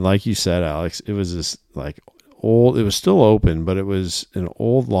and like you said, Alex, it was this like old, it was still open, but it was an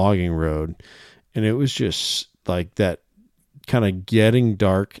old logging road. And it was just like that kind of getting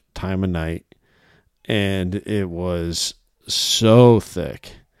dark time of night. And it was so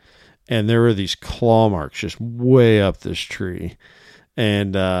thick, and there were these claw marks just way up this tree,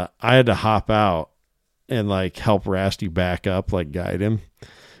 and I had to hop out and like help Rasty back up, like guide him,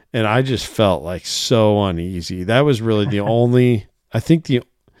 and I just felt like so uneasy. That was really the only. I think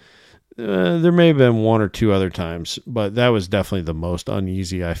there may have been one or two other times, but that was definitely the most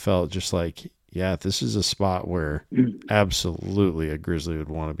uneasy I felt. Just like, yeah, this is a spot where absolutely a grizzly would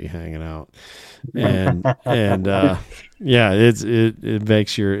want to be hanging out. And yeah,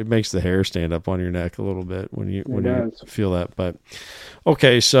 it makes the hair stand up on your neck a little bit when you feel that. But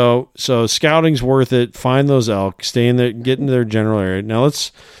okay, so scouting's worth it. Find those elk, stay in there, get into their general area. Now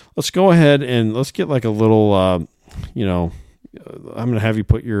let's go ahead and let's get like a little I'm going to have you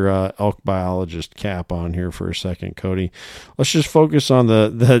put your elk biologist cap on here for a second, Cody. Let's just focus on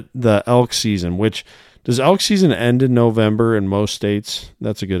the elk season, which does elk season end in November in most states?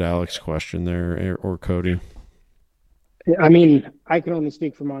 That's a good Alex question there, or Cody. I mean, I can only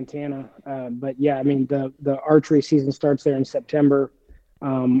speak for Montana, but yeah, I mean, the archery season starts there in September.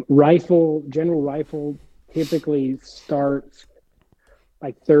 General rifle typically starts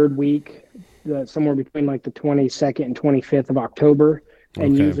like third week, somewhere between like the 22nd and 25th of October,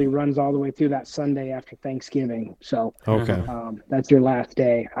 and usually runs all the way through that Sunday after Thanksgiving. So that's your last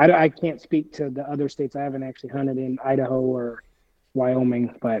day. I can't speak to the other states. I haven't actually hunted in Idaho or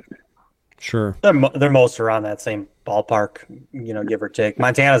Wyoming, but sure, they're most around that same ballpark, give or take.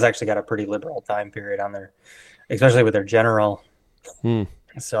 Montana's actually got a pretty liberal time period on there, especially with their general.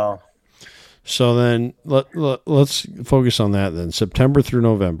 So then let's focus on that then. September through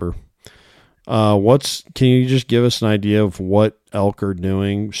November. Can you just give us an idea of what elk are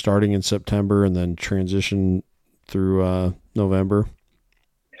doing starting in September and then transition through November?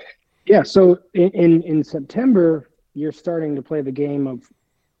 Yeah. So in September, you're starting to play the game of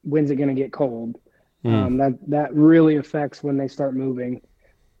when's it going to get cold. That really affects when they start moving.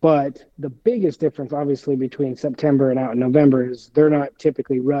 But the biggest difference, obviously, between September and out in November is they're not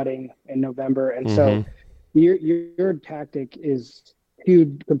typically rutting in November. And so your tactic is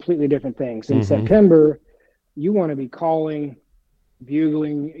two completely different things. In September, you want to be calling,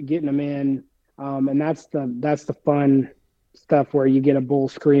 bugling, getting them in. And that's the fun stuff where you get a bull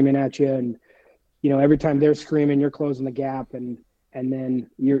screaming at you. And, every time they're screaming, you're closing the gap and then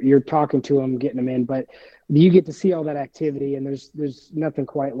you're talking to them, getting them in. But you get to see all that activity, and there's nothing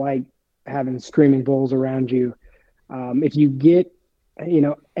quite like having screaming bulls around you. If you get,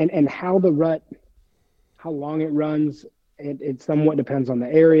 and how the rut, how long it runs, it somewhat depends on the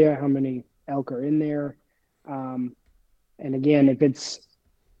area, how many elk are in there. And again, if it's,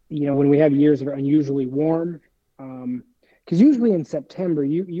 when we have years that are unusually warm, because usually in September,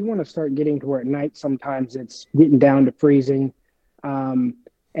 you want to start getting to where at night sometimes it's getting down to freezing.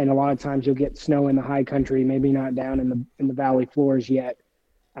 And a lot of times you'll get snow in the high country, maybe not down in the valley floors yet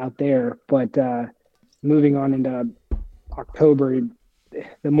out there. But moving on into October,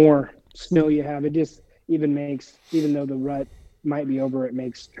 the more snow you have, it just even though the rut might be over, it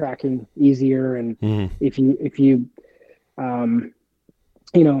makes tracking easier. And if you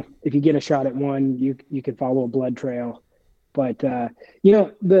get a shot at one, you can follow a blood trail. But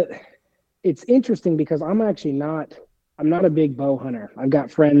it's interesting because I'm not a big bow hunter. I've got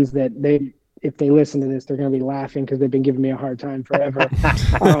friends that if they listen to this, they're going to be laughing because they've been giving me a hard time forever.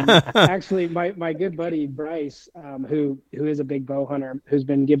 Actually, my good buddy Bryce, who is a big bow hunter, who's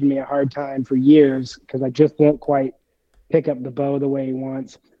been giving me a hard time for years because I just won't quite pick up the bow the way he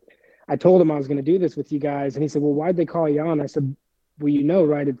wants. I told him I was going to do this with you guys, and he said, "Well, why'd they call you on?" I said, "Well,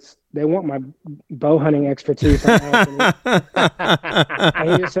 right? They want my bow hunting expertise." And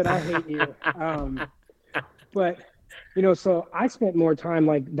he just said, "I hate you." But so I spent more time,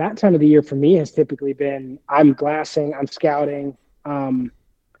 like that time of the year for me has typically been I'm glassing, I'm scouting.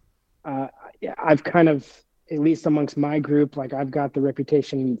 I've kind of, at least amongst my group, like I've got the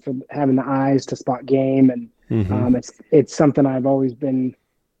reputation for having the eyes to spot game, and it's something I've always been.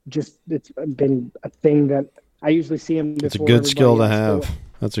 It's been a thing that I usually see them. It's a good skill to have.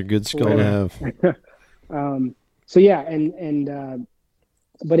 That's a good skill to have. So yeah,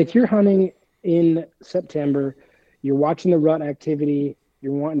 but if you're hunting in September, you're watching the rut activity,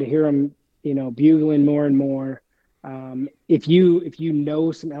 you're wanting to hear them, bugling more and more. If you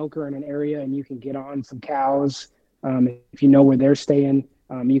know some elk are in an area and you can get on some cows, if you know where they're staying,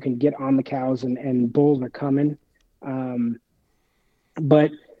 you can get on the cows and bulls are coming.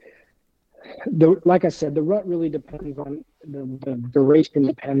 But like I said, the rut really depends on the duration,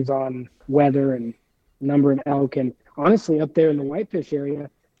 depends on weather and number of elk. And honestly, up there in the whitefish area,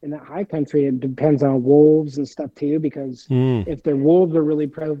 in that high country, it depends on wolves and stuff too, because if their wolves are really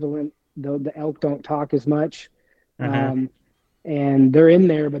prevalent, the elk don't talk as much. Mm-hmm. And they're in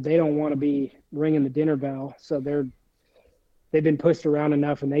there, but they don't want to be ringing the dinner bell. So they've been pushed around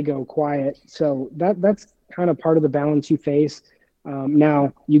enough and they go quiet. So that's kind of part of the balance you face.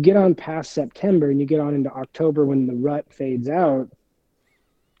 Now you get on past September and you get on into October when the rut fades out.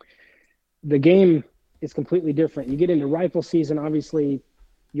 The game is completely different. You get into rifle season, obviously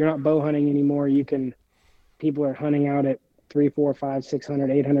you're not bow hunting anymore. People are hunting out at 3, 4, 5,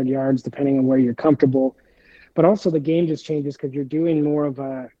 600, 800 yards, depending on where you're comfortable. But also the game just changes because you're doing more of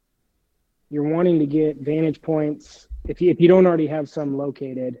you're wanting to get vantage points. If you don't already have some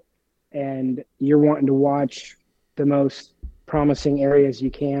located and you're wanting to watch the most promising areas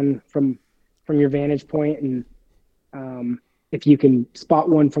you can from your vantage point, and if you can spot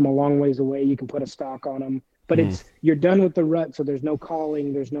one from a long ways away, you can put a stock on them. But you're done with the rut, so there's no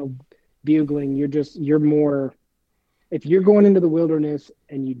calling, there's no bugling. You're more, if you're going into the wilderness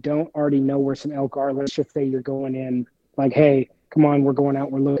and you don't already know where some elk are, let's just say you're going in like, hey, come on, we're going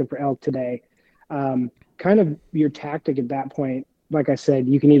out, we're looking for elk today. Kind of your tactic at that point, like I said,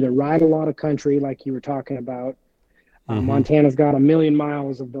 you can either ride a lot of country like you were talking about. Montana's got 1 million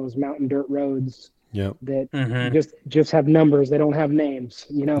miles of those mountain dirt roads that just have numbers. They don't have names,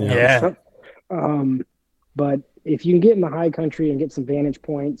 Yeah. But if you can get in the high country and get some vantage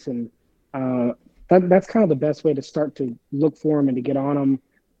points, and that's kind of the best way to start to look for them and to get on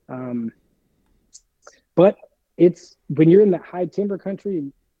them. But it's when you're in that high timber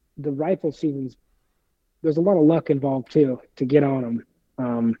country, the rifle seasons, there's a lot of luck involved too to get on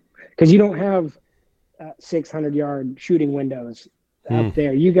them, because you don't have 600-yard shooting windows up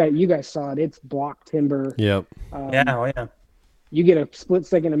there. You guys saw it. It's block timber. Yep. Yeah. You get a split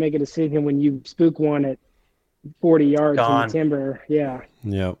second to make a decision when you spook one at 40 yards in the timber. Yeah.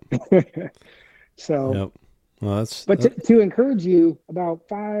 Yep. So. Yep. Well, to encourage you, about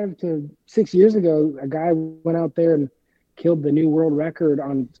 5 to 6 years ago, a guy went out there and killed the new world record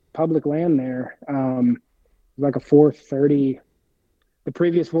on public land there. Like a 4:30. The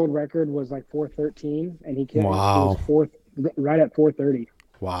previous world record was like 4:13, and he killed. Wow. He was right at 4:30.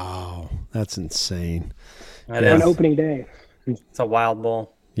 Wow, that's insane. On opening day. It's a wild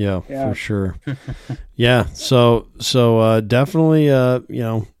bull. Yeah, for sure. Yeah, so definitely,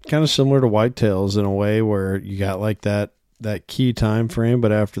 kind of similar to whitetails in a way where you got like that key time frame,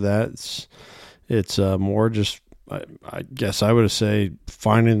 but after that, it's more just, I guess I would say,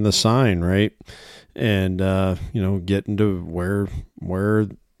 finding the sign, right? And getting to where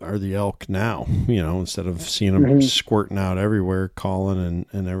are the elk now, instead of seeing them squirting out everywhere, calling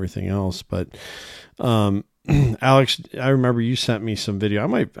and everything else. But Alex, I remember you sent me some video. I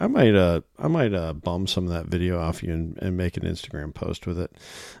might bum some of that video off you and make an Instagram post with it.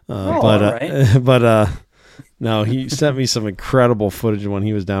 No, he sent me some incredible footage when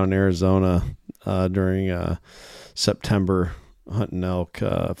he was down in Arizona during September hunting elk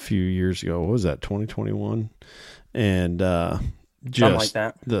a few years ago. What was that, 2021? And just like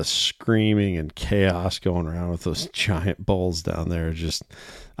that. The screaming and chaos going around with those giant bulls down there. Just,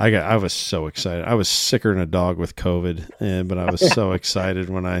 I was so excited. I was sicker than a dog with COVID, but I was so excited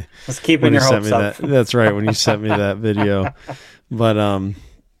when I was keeping your hopes up. That's right, when you sent me that video. But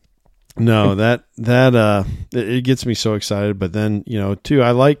no, that it gets me so excited. But then too,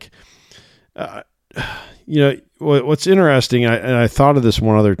 I like what's interesting, and I thought of this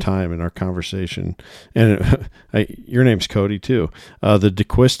one other time in our conversation, and your name's Cody too, the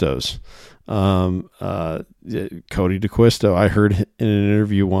DeQuistos. Cody DeQuisto, I heard in an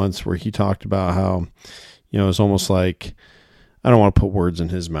interview once where he talked about how, it's almost like, I don't want to put words in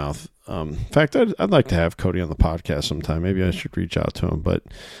his mouth. In fact, I'd like to have Cody on the podcast sometime. Maybe I should reach out to him, but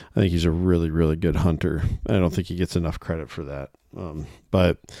I think he's a really, really good hunter. I don't think he gets enough credit for that.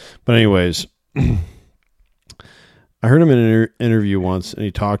 But anyways, I heard him in an interview once, and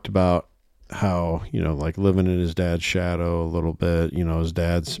he talked about how, like living in his dad's shadow a little bit. His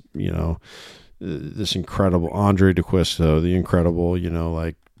dad's, this incredible Andre DeQuisto, the incredible,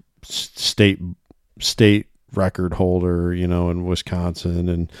 like state record holder, in Wisconsin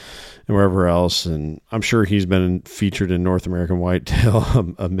and wherever else. And I'm sure he's been featured in North American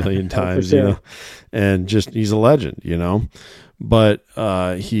Whitetail a million times, and just, he's a legend, but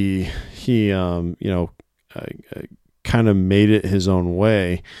he kind of made it his own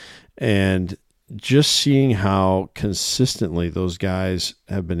way, and just seeing how consistently those guys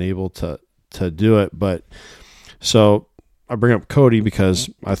have been able to do it. But so I bring up Cody because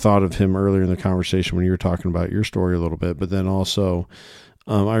I thought of him earlier in the conversation when you were talking about your story a little bit, but then also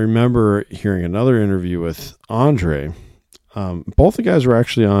I remember hearing another interview with Andre. Both the guys were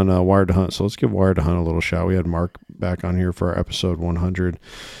actually on Wired to Hunt, so let's give Wired to Hunt a little shout. We had Mark back on here for our episode 100,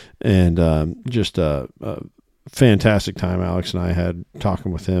 and just a fantastic time Alex and I had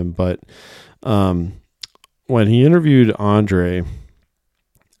talking with him. But when he interviewed Andre,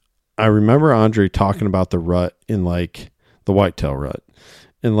 I remember Andre talking about the rut in like the whitetail rut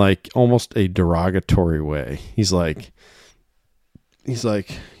in like almost a derogatory way. He's like,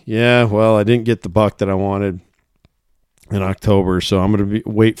 yeah, well, I didn't get the buck that I wanted in October, so I'm going to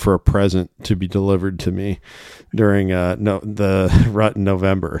wait for a present to be delivered to me during the rut in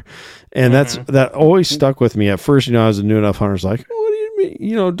November. And that always stuck with me. At first, I was a new enough hunter. I was like, what do you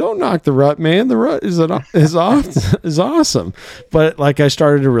mean? Don't knock the rut, man. The rut is awesome. But like, I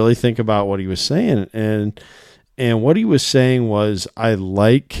started to really think about what he was saying, and what he was saying was, I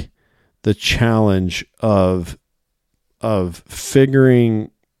like the challenge of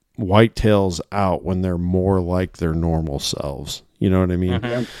figuring whitetails out when they're more like their normal selves. You know what I mean?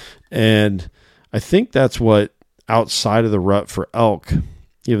 Mm-hmm. And I think that's what, outside of the rut for elk,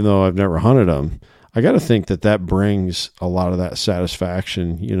 even though I've never hunted them, I got to think that brings a lot of that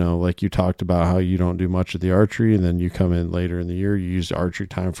satisfaction. Like you talked about how you don't do much of the archery, and then you come in later in the year, you use the archery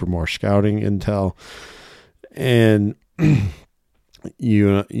time for more scouting intel. And when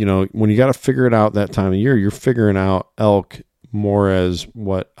you got to figure it out that time of year, you're figuring out elk more as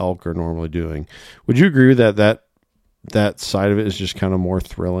what elk are normally doing. Would you agree with that side of it is just kind of more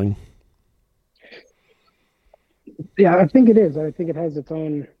thrilling? Yeah, I think it is. I think it has it's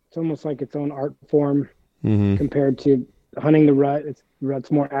almost like its own art form compared to hunting the rut.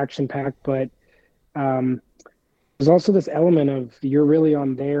 Rut's more action packed, but there's also this element of you're really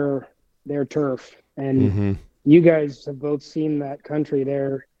on their turf, and you guys have both seen that country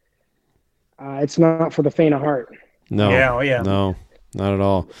there. It's not for the faint of heart. No, no, not at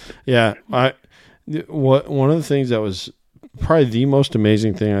all. Yeah. One of the things that was probably the most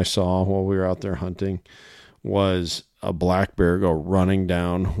amazing thing I saw while we were out there hunting was a black bear go running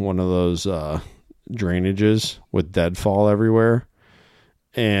down one of those drainages with deadfall everywhere.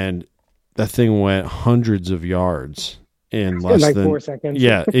 And that thing went hundreds of yards in less than 4 seconds.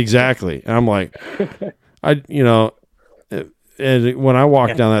 Yeah, exactly. And I'm like, and when I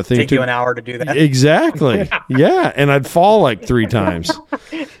walked down that thing, take you an hour to do that. Exactly. Yeah. And I'd fall like 3 times,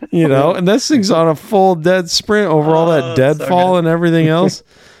 and this thing's on a full dead sprint over all that deadfall and everything else.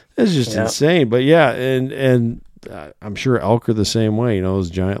 It's just insane. But yeah. And I'm sure elk are the same way, those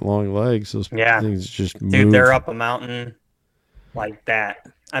giant long legs, those things just move. Dude, they're up a mountain like that.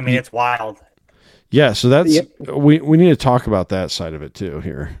 I mean, it's wild. Yeah. So that's, we need to talk about that side of it too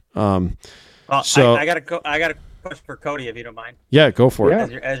here. So I gotta push for Cody, if you don't mind. Yeah, go for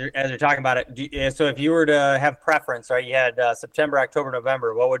it. As you're talking about it, so if you were to have preference, right? You had September, October,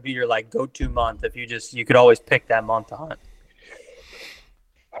 November. What would be your go-to month if you could always pick that month to hunt?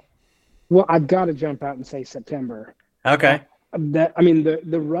 Well, I've got to jump out and say September. Okay.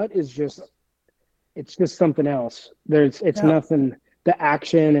 The rut is it's just something else. It's nothing. The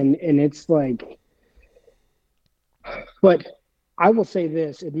action and it's like. But I will say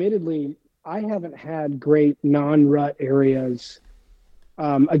this, admittedly, I haven't had great non-rut areas.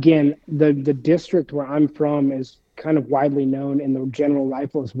 Again, the district where I'm from is kind of widely known in the general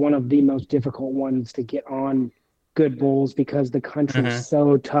rifle as one of the most difficult ones to get on good bulls because the country is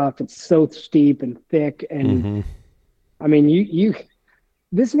so tough. It's so steep and thick. And I mean,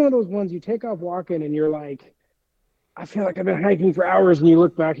 this is one of those ones you take off walking and you're like, I feel like I've been hiking for hours, and you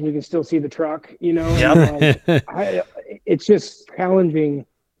look back and you can still see the truck, Yep. It's just challenging.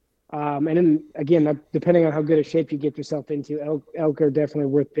 And then again, depending on how good a shape you get yourself into, elk are definitely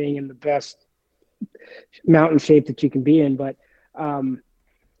worth being in the best mountain shape that you can be in. But I'd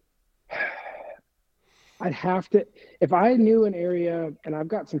have to, if I knew an area, and I've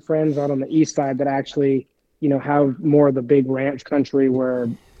got some friends out on the east side that actually, have more of the big ranch country where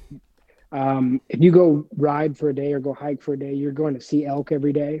if you go ride for a day or go hike for a day, you're going to see elk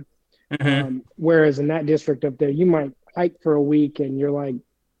every day. Whereas in that district up there, you might hike for a week and you're like,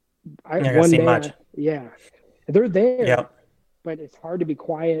 one day, they're there, but it's hard to be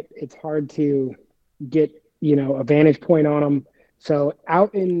quiet. It's hard to get, a vantage point on them. So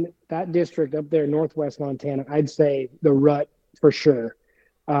out in that district up there, Northwest Montana, I'd say the rut for sure.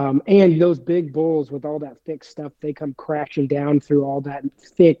 And those big bulls with all that thick stuff, they come crashing down through all that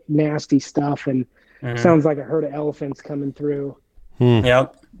thick, nasty stuff. And sounds like a herd of elephants coming through.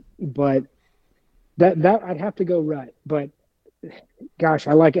 Yep. But that I'd have to go rut, but gosh,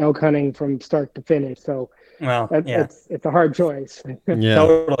 I like elk hunting from start to finish. So it's a hard choice. Yeah,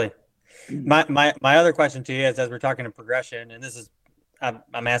 totally. My other question to you is, as we're talking to progression, and this is,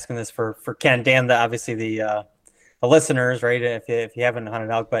 I'm asking this for Ken, Dan, obviously the listeners, right? If you haven't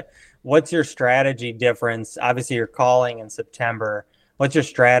hunted elk, but what's your strategy difference? Obviously you're calling in September. What's your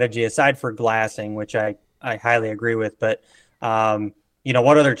strategy aside for glassing, which I I highly agree with. But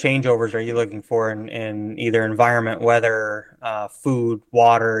what other changeovers are you looking for in either environment, weather, food,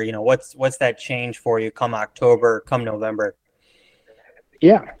 water? What's that change for you come October, come November?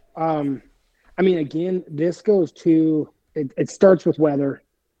 Yeah. I mean, again, this goes to it starts with weather.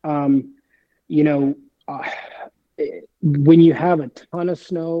 Um, you know, uh, when you have a ton of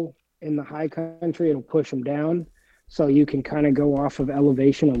snow in the high country, it'll push them down. So you can kind of go off of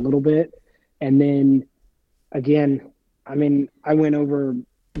elevation a little bit. And then again, I mean, I went over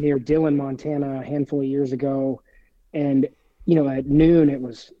near Dillon, Montana a handful of years ago, and at noon it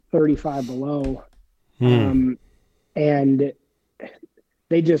was 35 below. And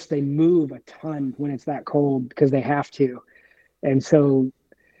they move a ton when it's that cold because they have to. And so,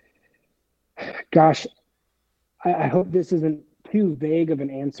 gosh, I hope this isn't too vague of an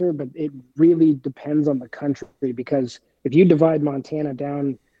answer, but it really depends on the country, because if you divide Montana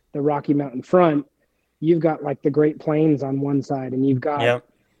down the Rocky Mountain front, you've got like the Great Plains on one side, and you've got,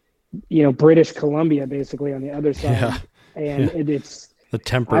 British Columbia basically on the other side. Yeah. And it's the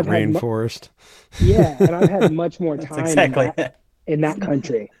temperate rainforest. And I've had much more time in that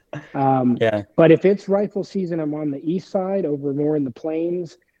country. But if it's rifle season, I'm on the east side over more in the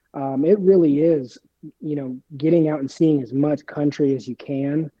plains. It really is, getting out and seeing as much country as you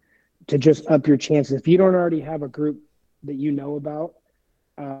can to just up your chances. If you don't already have a group that you know about,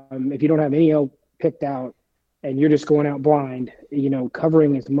 if you don't have any elk picked out and you're just going out blind,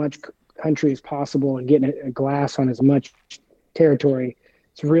 covering as much country as possible and getting a glass on as much territory,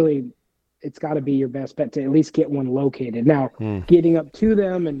 it's got to be your best bet to at least get one located. Now, getting up to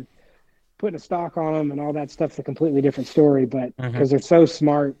them and putting a stock on them and all that stuff's a completely different story, but because they're so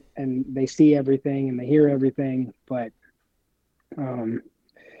smart and they see everything and they hear everything. But it's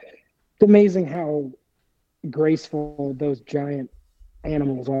amazing how graceful those giant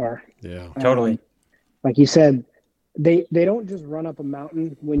animals are. Yeah, totally. Like you said, they don't just run up a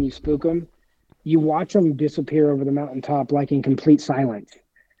mountain when you spook them. You watch them disappear over the mountaintop like in complete silence.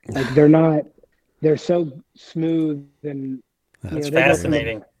 Like they're so smooth and that's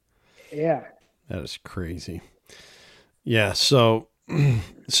fascinating. Yeah, that is crazy. Yeah, so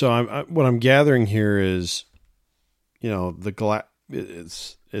what I'm gathering here is, the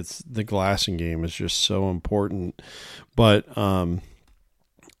it's the glassing game is just so important. But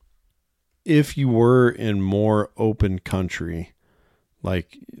if you were in more open country,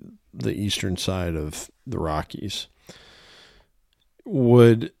 like the eastern side of the Rockies,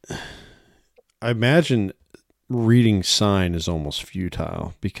 I imagine reading sign is almost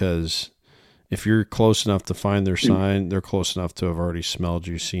futile, because if you're close enough to find their sign, they're close enough to have already smelled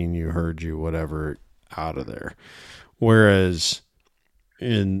you, seen you, heard you, whatever, out of there. Whereas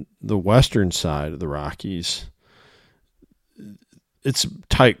in the western side of the Rockies, it's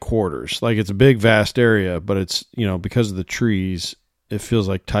tight quarters. Like, it's a big, vast area, but it's, because of the trees, it feels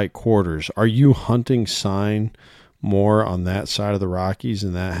like tight quarters. Are you hunting sign more on that side of the Rockies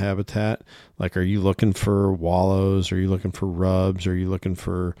in that habitat? Like, are you looking for wallows? Are you looking for rubs? Are you looking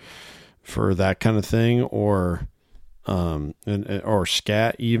for that kind of thing, or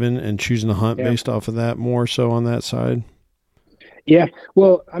scat even, and choosing to hunt based off of that more so on that side? Yeah,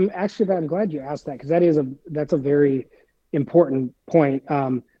 well, I'm glad you asked that, because that's a very important point.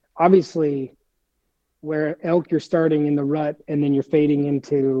 Obviously, where elk, you're starting in the rut and then you're fading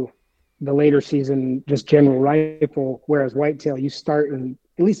into the later season, just general rifle, whereas whitetail, you start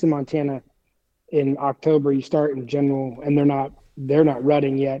at least in Montana, in October, you start in general, and they're not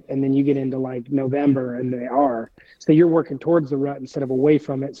rutting yet, and then you get into like November and they are. So you're working towards the rut instead of away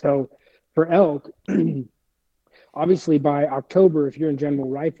from it. So for elk, obviously by October, if you're in general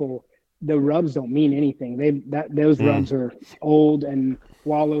rifle, the rubs don't mean anything. Those rubs are old, and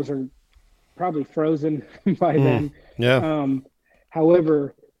wallows are probably frozen by then. Yeah.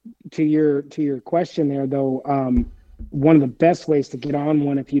 However, to your question there, though, one of the best ways to get on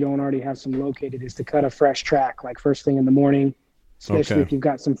one, if you don't already have some located, is to cut a fresh track, like first thing in the morning, especially if you've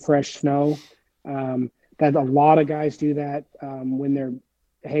got some fresh snow. That a lot of guys do that when they're,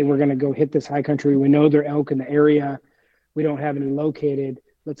 hey, we're going to go hit this high country. We know they're elk in the area. We don't have any located.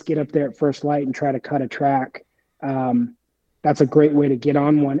 Let's get up there at first light and try to cut a track. That's a great way to get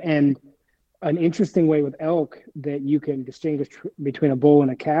on one. And an interesting way with elk that you can distinguish between a bull and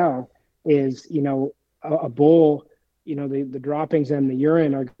a cow is, a bull, the droppings and the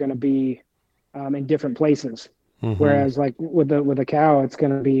urine are going to be in different places. Whereas like with a cow, it's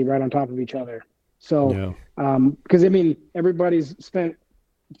going to be right on top of each other. So, because everybody's spent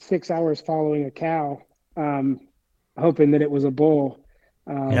 6 hours following a cow, hoping that it was a bull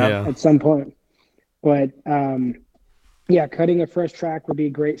at some point. But cutting a fresh track would be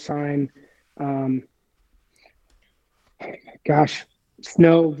a great sign. Gosh,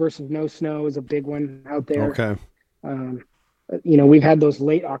 snow versus no snow is a big one out there. Okay. We've had those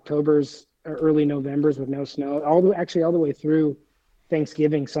late Octobers or early Novembers with no snow, all the way through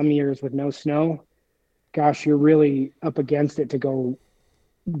Thanksgiving, some years with no snow. Gosh, you're really up against it to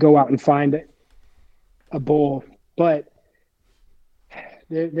go out and find a bull. But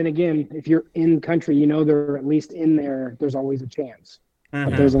then again, if you're in country, they're at least in there. There's always a chance.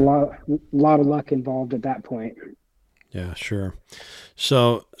 But there's a lot of luck involved at that point. Yeah, sure.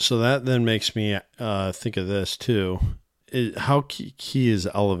 So that then makes me think of this too. How key is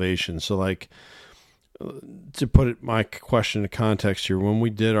elevation? So, like, to put my question in context here, when we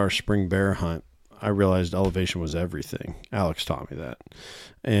did our spring bear hunt, I realized elevation was everything. Alex taught me that,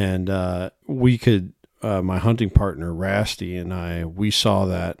 and we could. My hunting partner Rasty and we saw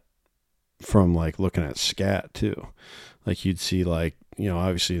that from like looking at scat too. Like you'd see like,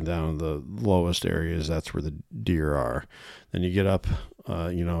 obviously down in the lowest areas, that's where the deer are. Then you get up,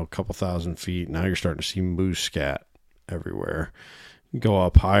 a couple thousand feet. Now you're starting to see moose scat everywhere. You go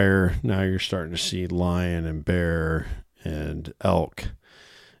up higher. Now you're starting to see lion and bear and elk.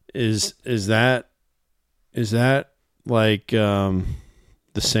 Is that like the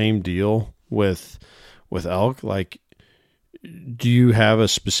same deal with elk? Like, do you have a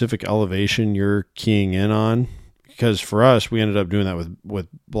specific elevation you're keying in on? Because for us, we ended up doing that with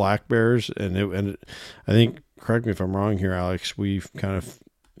black bears, and I think, correct me if I'm wrong here, Alex, we've kind of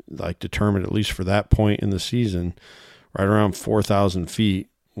like determined, at least for that point in the season, right around 4,000 feet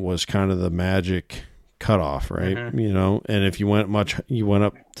was kind of the magic cutoff, right? And if you went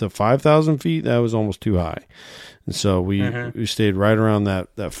up to 5,000 feet, that was almost too high. And so we stayed right around that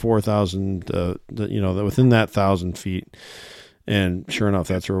 4,000, within that 1,000 feet. And sure enough,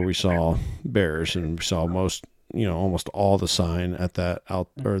 that's where we saw bears, and we saw almost all the sign at that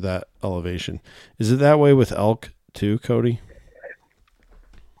that elevation. Is it that way with elk too, Cody?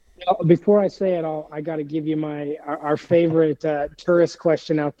 Before I say it all, I got to give you our favorite tourist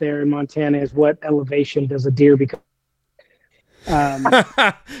question out there in Montana is, what elevation does a deer become?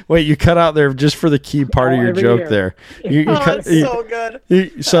 Wait, you cut out there just for the key part of your joke year. There. So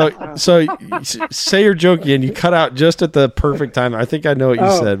good. So say your joke again. You cut out just at the perfect time. I think I know what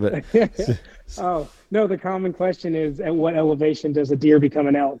you said, but oh no, the common question is, at what elevation does a deer become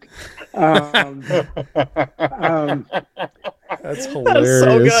an elk? That's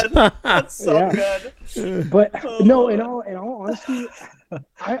hilarious. That's so good. But no, in all honesty,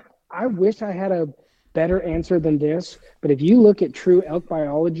 I wish I had a better answer than this. But if you look at true elk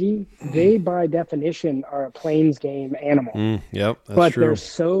biology, they by definition are a plains game animal. Yep, that's but true.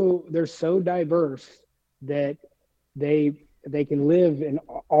 They're so diverse that they can live in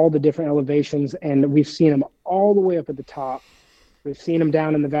all the different elevations, and we've seen them all the way up at the top. We've seen them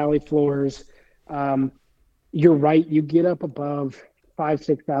down in the valley floors. You're right. You get up above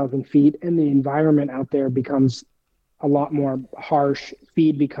 5,000-6,000 feet, and the environment out there becomes a lot more harsh.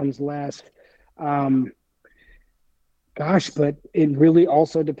 Feed becomes less. But it really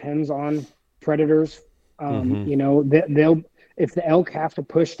also depends on predators. They'll if the elk have to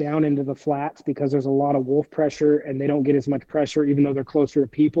push down into the flats because there's a lot of wolf pressure and they don't get as much pressure, even though they're closer to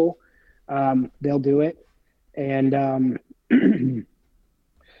people, they'll do it. And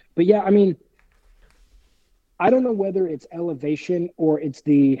but yeah, I mean, I don't know whether it's elevation or it's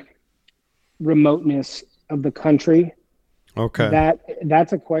the remoteness of the country. Okay.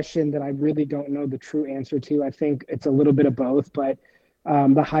 That's a question that I really don't know the true answer to. I think it's a little bit of both, but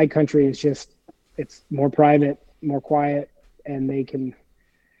the high country is it's more private, more quiet, and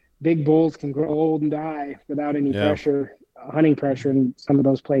big bulls can grow old and die without any pressure, hunting pressure in some of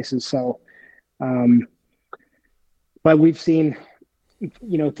those places. So, but we've seen,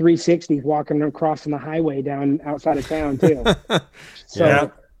 360s walking across on the highway down outside of town too.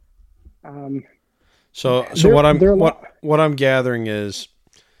 So, what I'm gathering is,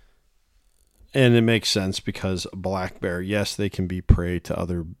 and it makes sense because a black bear, yes, they can be prey to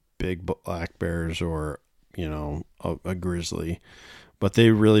other big black bears or, a grizzly, but they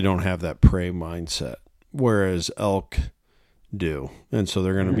really don't have that prey mindset, whereas elk do. And so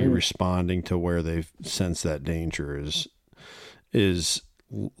they're going to be responding to where they sense that danger is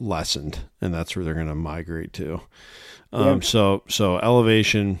lessened, and that's where they're going to migrate to. So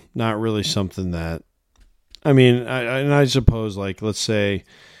elevation, not really something that, I suppose, like, let's say,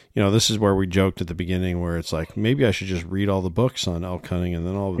 this is where we joked at the beginning where it's like, maybe I should just read all the books on elk hunting and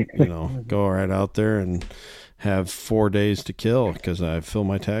then I'll, go right out there and have 4 days to kill because I fill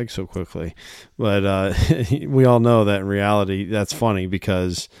my tag so quickly. But we all know that in reality, that's funny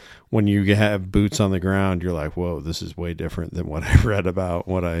because when you have boots on the ground, you're like, whoa, this is way different than what I read about,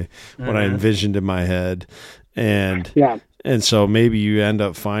 what I envisioned in my head. And so maybe you end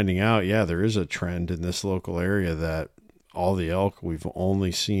up finding out, there is a trend in this local area that all the elk, we've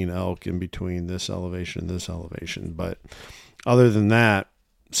only seen elk in between this elevation and this elevation. But other than that,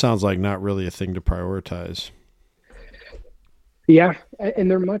 sounds like not really a thing to prioritize. Yeah,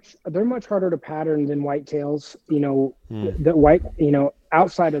 and they're much harder to pattern than whitetails.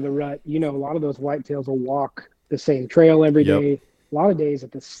 Outside of the rut, a lot of those whitetails will walk the same trail every day. A lot of days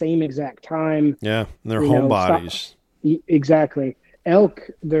at the same exact time. Yeah, and they're homebodies. Exactly. Elk,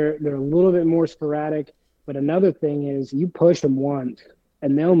 they're a little bit more sporadic. But another thing is you push them once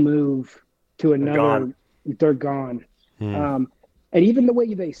and they'll move to another. They're gone. And even the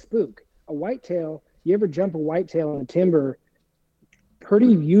way they spook. A whitetail, you ever jump a whitetail in the timber, pretty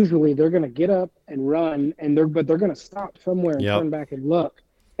usually they're going to get up and run, but they're going to stop somewhere and turn back and look.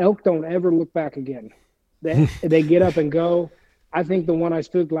 Elk don't ever look back again. They get up and go. I think the one I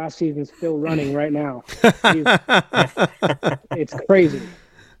spooked last season is still running right now. It's crazy.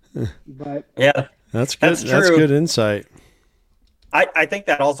 But yeah, that's good. That's good insight. I think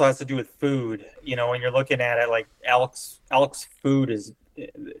that also has to do with food. When you're looking at it, like elk's food is,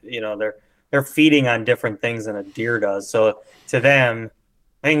 they're feeding on different things than a deer does. So to them,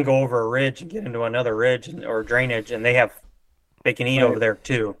 they can go over a ridge and get into another ridge or drainage, and they can eat over there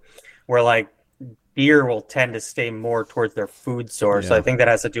too. Where like deer will tend to stay more towards their food source. So I think that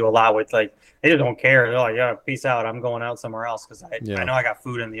has to do a lot with like they just don't care. They're like, yeah, peace out. I'm going out somewhere else because I know I got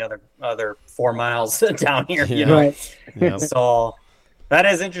food in the other 4 miles down here. Right. So that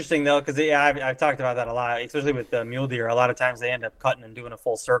is interesting though, because I've talked about that a lot, especially with the mule deer. A lot of times they end up cutting and doing a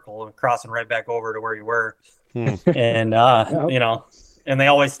full circle and crossing right back over to where you were, and and they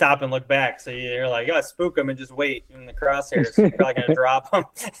always stop and look back. So you're like, oh, spook them and just wait in the crosshairs. You're probably gonna drop them.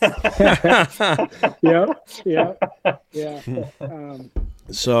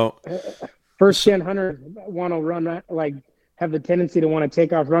 So first gen hunters want to run have the tendency to want to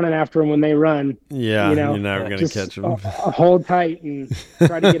take off running after them when they run. Yeah, you're never going to catch them. Hold tight and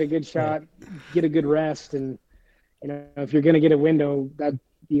try to get a good shot, get a good rest. And, if you're going to get a window, that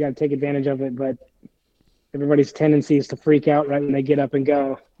you got to take advantage of it. But everybody's tendency is to freak out right when they get up and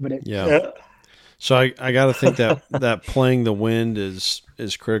go. But So I got to think that playing the wind is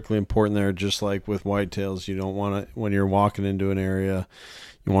critically important there, just like with whitetails. You don't want to, when you're walking into an area,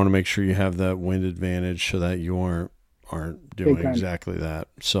 you want to make sure you have that wind advantage so that you aren't doing exactly that.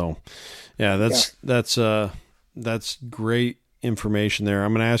 So that's great information there.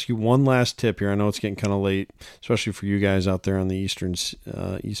 I'm going to ask you one last tip here. I know it's getting kind of late, especially for you guys out there on the Eastern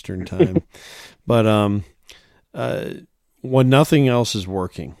time. But when nothing else is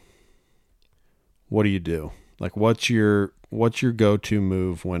working, what do you do? Like, what's your go-to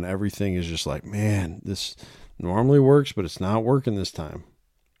move when everything is just like, man, this normally works, but it's not working this time?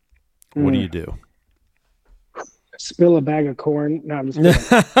 What do you do? Spill a bag of corn. No, I'm just kidding.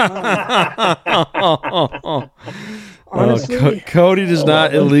 Honestly, Cody does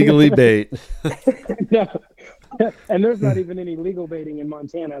not illegally bait. No, and there's not even any legal baiting in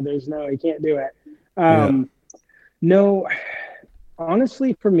Montana. You can't do it. No,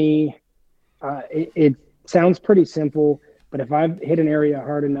 honestly, for me, it sounds pretty simple. But if I've hit an area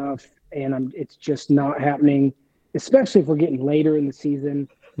hard enough and it's just not happening, especially if we're getting later in the season.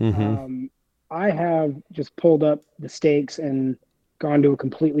 I have just pulled up the stakes and gone to a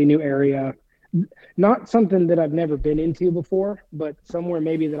completely new area. Not something that I've never been into before, but somewhere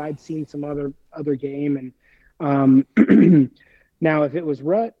maybe that I'd seen some other game. And now if it was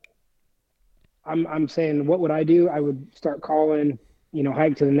rut, I'm saying, what would I do? I would start calling,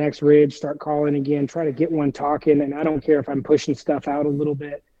 hike to the next ridge, start calling again, try to get one talking. And I don't care if I'm pushing stuff out a little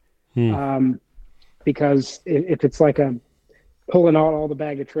bit. Because if it's like pulling out all the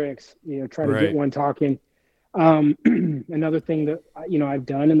bag of tricks, try to get one talking. Another thing that, I've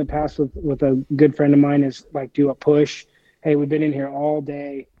done in the past with a good friend of mine is like do a push. Hey, we've been in here all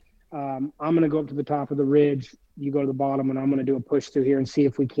day. I'm going to go up to the top of the ridge. You go to the bottom and I'm going to do a push through here and see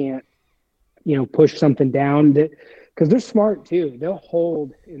if we can't, push something down because they're smart too. They'll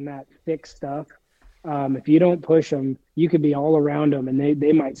hold in that thick stuff. If you don't push them, you could be all around them and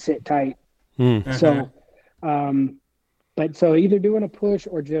they might sit tight. So, so either doing a push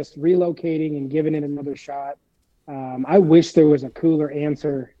or just relocating and giving it another shot. I wish there was a cooler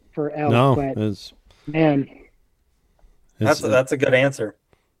answer for elk, but man, that's a good answer.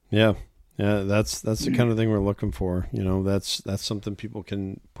 Yeah. Yeah, that's the kind of thing we're looking for. That's something people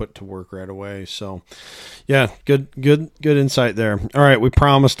can put to work right away. So, yeah, good insight there. All right, we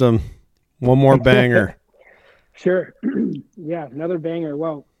promised them one more banger. Sure. Yeah, another banger.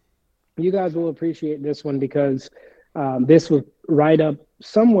 Well, you guys will appreciate this one because this was right up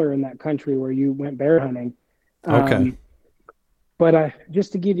somewhere in that country where you went bear hunting. Okay. But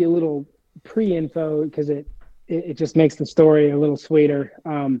just to give you a little pre-info, because it just makes the story a little sweeter.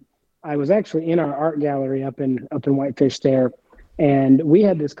 I was actually in our art gallery up in Whitefish there, and we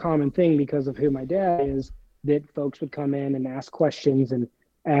had this common thing because of who my dad is, that folks would come in and ask questions and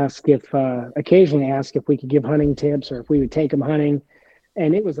occasionally ask if we could give hunting tips or if we would take them hunting.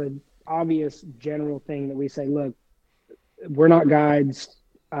 And it was an obvious general thing that we say, look, we're not guides.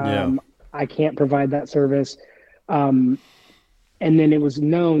 I can't provide that service. And then it was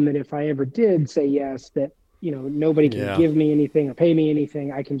known that if I ever did say yes, that nobody can give me anything or pay me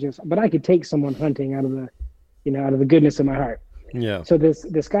anything. I could take someone hunting out of the goodness of my heart. Yeah. So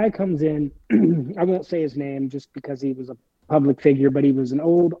this guy comes in. I won't say his name just because he was a public figure, but he was an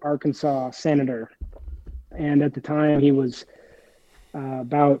old Arkansas senator, and at the time he was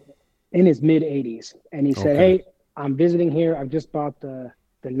about in his mid 80s. And he said, "Hey, I'm visiting here. I've just bought the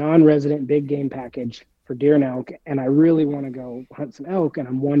non-resident big game package for deer and elk, and I really want to go hunt some elk, and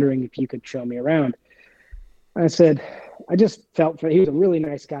I'm wondering if you could show me around." I said, I just felt he was a really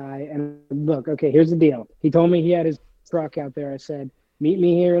nice guy. And look, okay, here's the deal. He told me he had his truck out there. I said, meet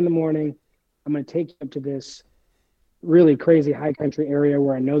me here in the morning. I'm going to take you up to this really crazy high country area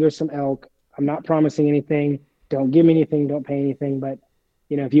where I know there's some elk. I'm not promising anything. Don't give me anything. Don't pay anything. But,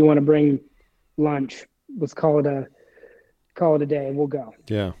 if you want to bring lunch, let's call it a day and we'll go.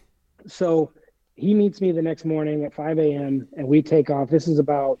 Yeah. So he meets me the next morning at 5 a.m. and we take off. This is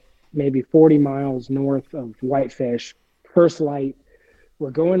about maybe 40 miles north of Whitefish. First light,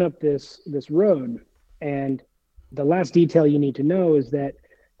 we're going up this road. And the last detail you need to know is that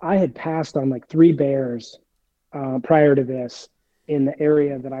I had passed on like 3 bears prior to this in the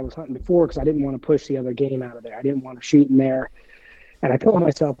area that I was hunting before, because I didn't want to push the other game out of there. I didn't want to shoot in there. And I told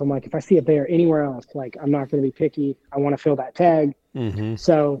myself, I'm like, if I see a bear anywhere else, like, I'm not going to be picky. I want to fill that tag. Mm-hmm.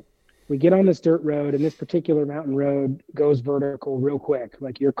 So we get on this dirt road, and this particular mountain road goes vertical real quick.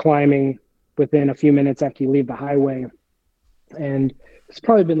 Like, you're climbing within a few minutes after you leave the highway. And it's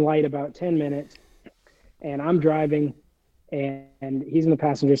probably been light about 10 minutes. And I'm driving, and he's in the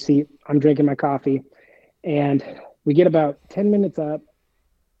passenger seat. I'm drinking my coffee. And we get about 10 minutes up.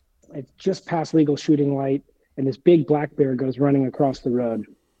 It's just past legal shooting light. And this big black bear goes running across the road.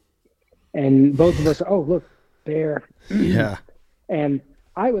 And both of us are, oh, look, bear. Yeah. And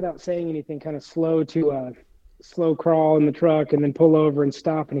I, without saying anything, kind of slow crawl in the truck and then pull over and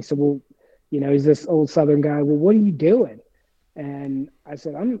stop. And he said, well, he's this old Southern guy. Well, what are you doing? And I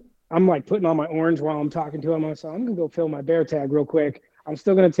said, I'm like putting on my orange while I'm talking to him. I said, I'm going to go fill my bear tag real quick. I'm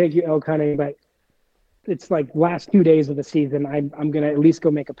still going to take you elk hunting, but it's like last 2 days of the season. I'm going to at least go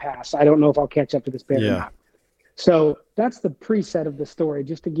make a pass. I don't know if I'll catch up to this bear or not. So that's the preset of the story,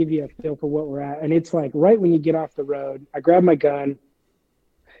 just to give you a feel for what we're at. And it's like right when you get off the road, I grab my gun,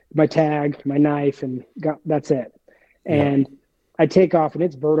 my tag, my knife, and that's it. And I take off, and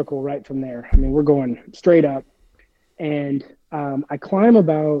it's vertical right from there. I mean, we're going straight up. And I climb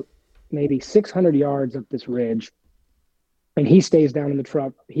about maybe 600 yards up this ridge, and he stays down in the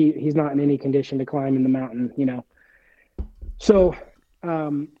truck. He's not in any condition to climb in the mountain, So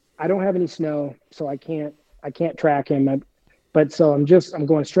I don't have any snow, so I can't track him. So I'm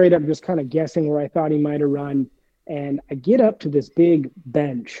going straight up, just kind of guessing where I thought he might have run. And I get up to this big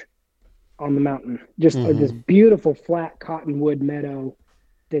bench on the mountain, just this beautiful flat cottonwood meadow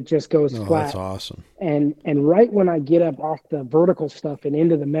that just goes flat. That's awesome. And right when I get up off the vertical stuff and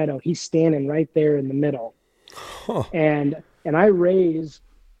into the meadow, he's standing right there in the middle. Huh. And I raise,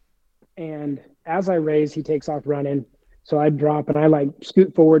 and as I raise, he takes off running. So I drop and I like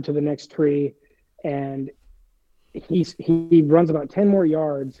scoot forward to the next tree, and he runs about 10 more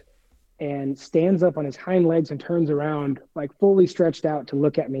yards and stands up on his hind legs and turns around, like fully stretched out to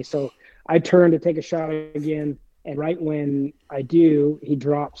look at me. So I turn to take a shot again. And right when I do, he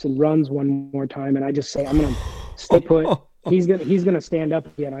drops and runs one more time. And I just say, I'm going to stay put. He's going to stand up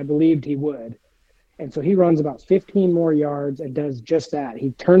again. I believed he would. And so he runs about 15 more yards and does just that.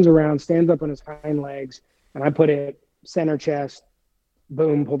 He turns around, stands up on his hind legs, and I put it center chest,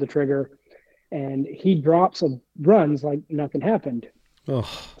 boom, pull the trigger. And he drops and runs like nothing happened. Oh.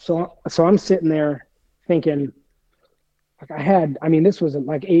 So I'm sitting there thinking, like this was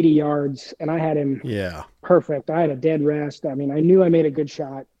like 80 yards, and I had him perfect. I had a dead rest. I mean, I knew I made a good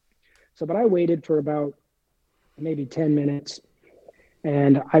shot. But I waited for about maybe 10 minutes,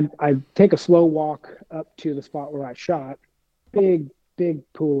 And I take a slow walk up to the spot where I shot. Big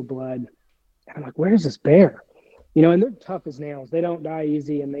pool of blood. And I'm like, where's this bear? And they're tough as nails. They don't die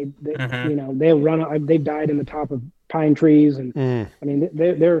easy, and they they'll run. They've died in the top of pine trees, and I mean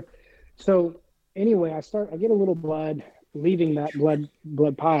they're. So anyway, I get a little blood leaving that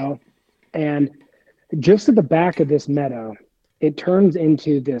blood pile, and just at the back of this meadow, it turns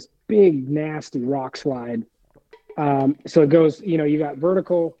into this big nasty rock slide. So it goes, you got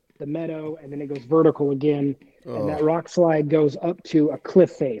vertical, the meadow, and then it goes vertical again, and that rock slide goes up to a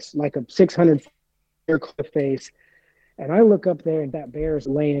cliff face, like a 600-foot cliff face. And I look up there, and that bear is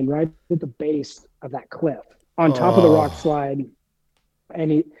laying right at the base of that cliff on top of the rock slide. But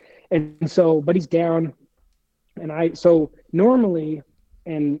he's down. And so normally,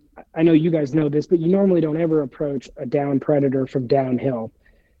 and I know you guys know this, but you normally don't ever approach a down predator from downhill,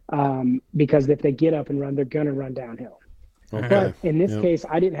 because if they get up and run, they're going to run downhill. Okay. But in this case,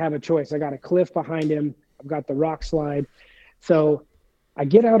 I didn't have a choice. I got a cliff behind him. I've got the rock slide. So I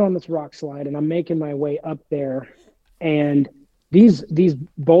get out on this rock slide, and I'm making my way up there. And these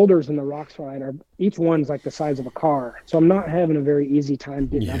boulders in the rock slide each one's like the size of a car. So I'm not having a very easy time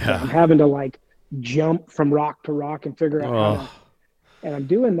getting up there. I'm having to like jump from rock to rock and figure out how to, and I'm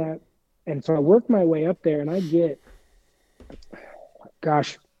doing that. And so I work my way up there, and I get,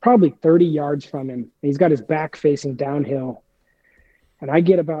 probably 30 yards from him. He's got his back facing downhill. And I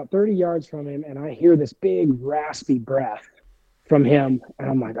get about 30 yards from him, and I hear this big raspy breath from him. And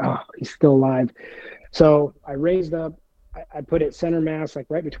I'm like, oh, he's still alive. So I raised up, I put it center mass, like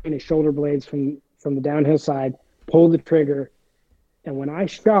right between his shoulder blades from the downhill side, pulled the trigger. And when I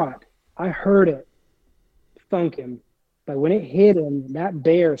shot, I heard it thunk him. But when it hit him, that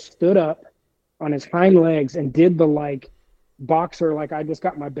bear stood up on his hind legs and did the like boxer, like I just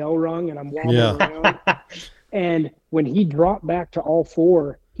got my bell rung and I'm wobbling around. And when he dropped back to all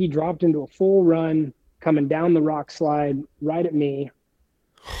four, he dropped into a full run coming down the rock slide right at me.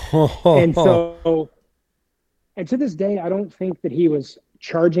 And to this day, I don't think that he was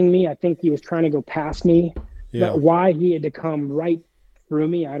charging me. I think he was trying to go past me. But why he had to come right through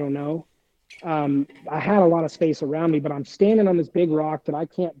me, I don't know. I had a lot of space around me, but I'm standing on this big rock that I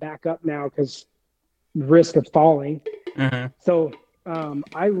can't back up now because risk of falling. So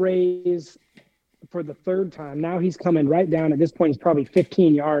I raise for the third time. Now he's coming right down. At this point, he's probably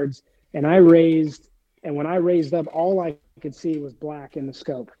 15 yards. And I raised, and when I raised up, all I could see was black in the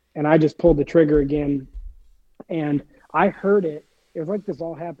scope. And I just pulled the trigger again. And I heard it. It was like this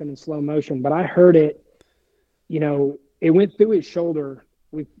all happened in slow motion, but I heard it, it went through his shoulder.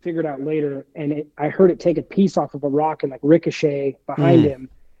 We figured out later. And I heard it take a piece off of a rock and like ricochet behind him.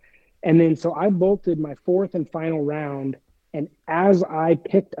 And then, so I bolted my fourth and final round. And as I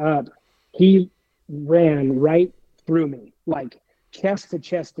picked up, he ran right through me, like chest to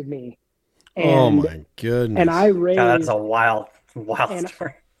chest of me. And, oh my goodness. And I raised. God, that's a wild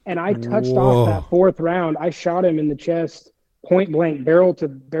story. And I touched off that fourth round. I shot him in the chest, point blank, barrel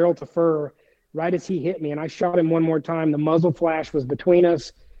to fur, right as he hit me. And I shot him one more time. The muzzle flash was between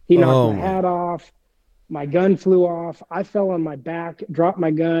us. He knocked my hat off. My gun flew off. I fell on my back, dropped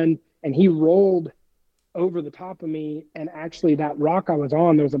my gun, and he rolled over the top of me. And actually, that rock I was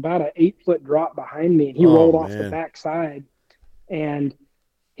on, there was about an 8-foot drop behind me. And he rolled off the backside. And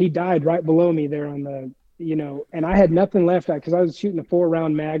he died right below me there on the, and I had nothing left because I was shooting a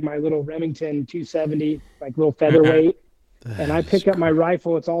 4-round mag, my little Remington 270, like little featherweight. And I pick up my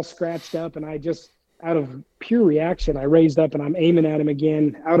rifle, it's all scratched up, and I just, out of pure reaction, I raised up and I'm aiming at him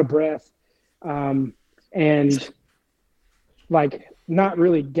again, out of breath. And like not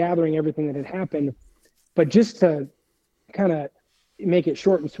really gathering everything that had happened, but just to kind of make it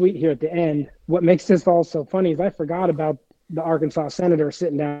short and sweet here at the end, what makes this all so funny is I forgot about the Arkansas senator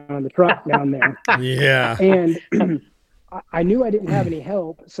sitting down on the truck down there. Yeah. And I knew I didn't have any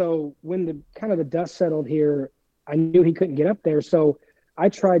help. So when the dust settled here, I knew he couldn't get up there. So I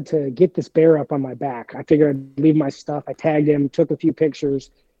tried to get this bear up on my back. I figured I'd leave my stuff. I tagged him, took a few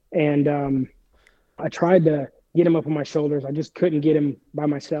pictures, and I tried to get him up on my shoulders. I just couldn't get him by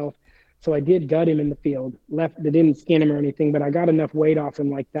myself. So I did gut him in the field. They didn't skin him or anything, but I got enough weight off him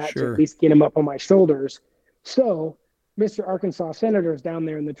like that to at least get him up on my shoulders. So Mr. Arkansas Senator's down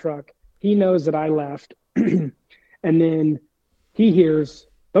there in the truck. He knows that I left. And then he hears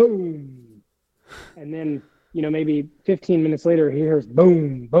boom. And then, maybe 15 minutes later, he hears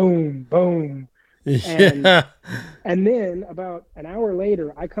boom, boom, boom. Yeah. And then about an hour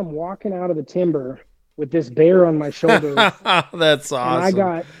later, I come walking out of the timber with this bear on my shoulders. That's awesome. And I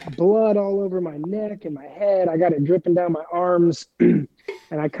got blood all over my neck and my head. I got it dripping down my arms. And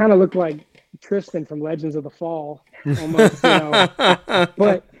I kind of looked like Tristan from Legends of the Fall, almost,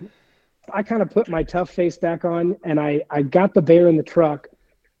 But I kind of put my tough face back on, and I got the bear in the truck,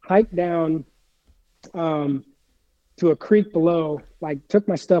 hiked down to a creek below, like took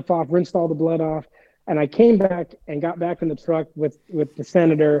my stuff off, rinsed all the blood off, and I came back and got back in the truck with the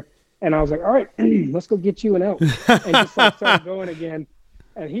senator, and I was like, all right, let's go get you an elk, and just like started going again.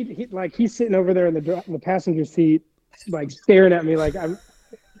 And he's sitting over there in the passenger seat, like staring at me like,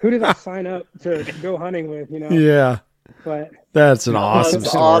 who did I sign up to go hunting with, Yeah. But that's an awesome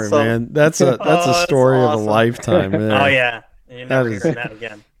story, man. That's a story of a lifetime, man. Oh yeah. You're never hearing that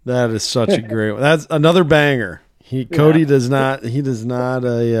again. That is such a great one. That's another banger. Cody does not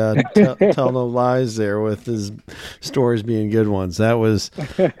tell no lies there with his stories being good ones. That was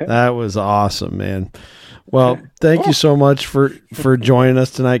awesome, man. Well, thank you so much for joining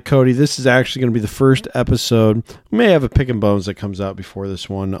us tonight, Cody. This is actually going to be the first episode. We may have a Pick and Bones that comes out before this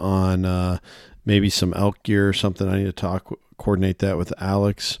one on maybe some elk gear or something. I need to coordinate that with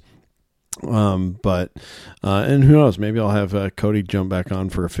Alex. But and who knows, maybe I'll have Cody jump back on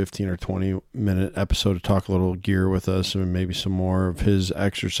for a 15 or 20 minute episode to talk a little gear with us and maybe some more of his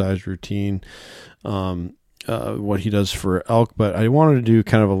exercise routine, what he does for elk. But I wanted to do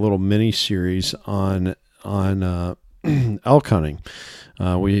kind of a little mini series on elk hunting.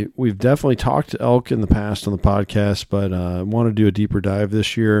 We've definitely talked elk in the past on the podcast, but I want to do a deeper dive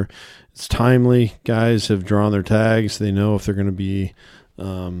this year. It's timely. Guys have drawn their tags. They know if they're going to be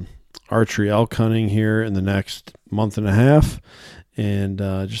archery elk hunting here in the next month and a half, and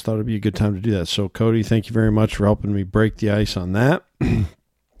just thought it'd be a good time to do that. So Cody, thank you very much for helping me break the ice on that.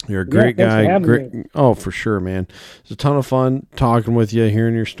 You're a great guy. Oh, for sure, man. It's a ton of fun talking with you,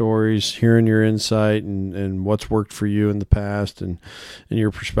 hearing your stories, hearing your insight and what's worked for you in the past and your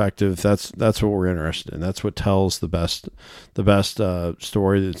perspective. That's what we're interested in. That's what tells the best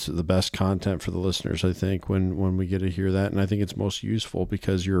story. That's the best content for the listeners, I think, when we get to hear that. And I think it's most useful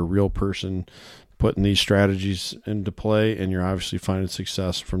because you're a real person putting these strategies into play, and you're obviously finding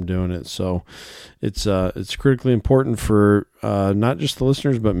success from doing it. So it's critically important for not just the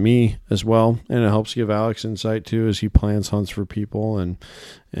listeners, but me as well. And it helps give Alex insight too, as he plans hunts for people and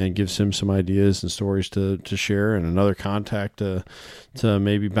gives him some ideas and stories to share, and another contact to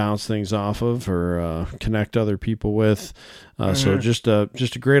maybe bounce things off of or connect other people with. So just a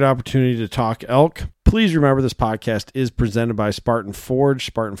great opportunity to talk elk. Please remember this podcast is presented by Spartan Forge.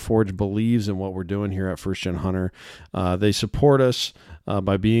 Spartan Forge believes in what we're doing here at First Gen Hunter. They support us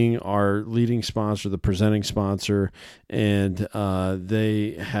by being our leading sponsor, the presenting sponsor, and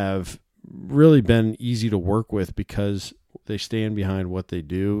they have really been easy to work with because they stand behind what they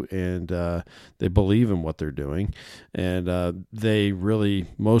do, and they believe in what they're doing. And they really,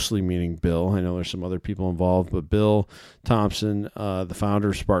 mostly meaning Bill, I know there's some other people involved, but Bill Thompson, the founder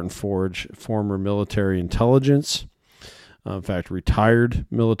of Spartan Forge, former military intelligence, in fact, retired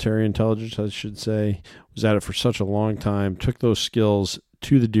military intelligence, I should say, was at it for such a long time, took those skills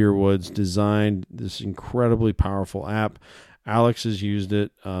to the deer woods, designed this incredibly powerful app. Alex has used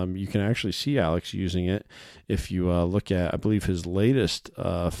it. You can actually see Alex using it if you look at, I believe, his latest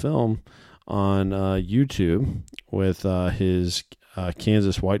film on YouTube with his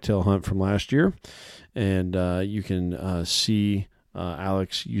Kansas whitetail hunt from last year. And you can see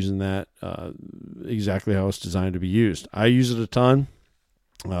Alex using that exactly how it's designed to be used. I use it a ton.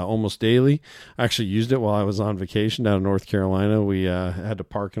 Almost daily. I actually used it while I was on vacation down in North Carolina. We had to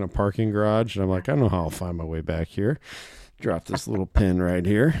park in a parking garage, and I'm like, I don't know how I'll find my way back here. Drop this little pin right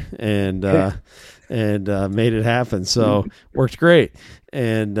here and made it happen. So worked great.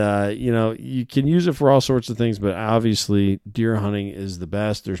 And, you can use it for all sorts of things, but obviously deer hunting is the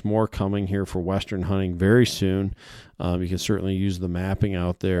best. There's more coming here for Western hunting very soon. You can certainly use the mapping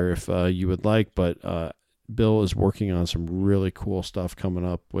out there if you would like, but Bill is working on some really cool stuff coming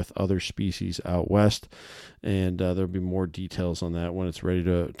up with other species out west, and there'll be more details on that when it's ready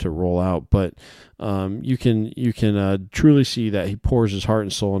to roll out. But you can truly see that he pours his heart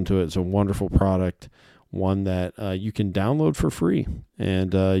and soul into it. It's a wonderful product, one that you can download for free,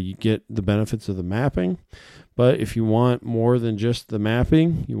 and you get the benefits of the mapping. But if you want more than just the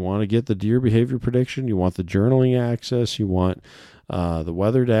mapping, you want to get the deer behavior prediction, you want the journaling access, you want the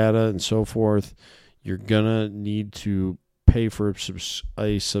weather data and so forth, you're going to need to pay for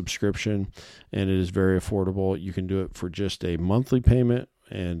a subscription, and it is very affordable. You can do it for just a monthly payment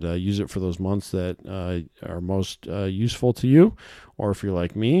and use it for those months that are most useful to you. Or if you're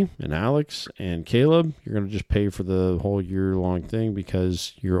like me and Alex and Caleb, you're going to just pay for the whole year-long thing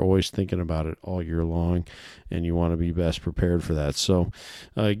because you're always thinking about it all year long, and you want to be best prepared for that. So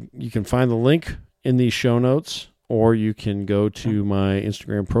you can find the link in these show notes, or you can go to my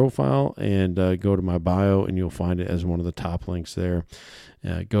Instagram profile and go to my bio, and you'll find it as one of the top links there.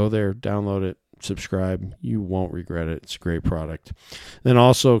 Go there, download it, subscribe. You won't regret it. It's a great product. Then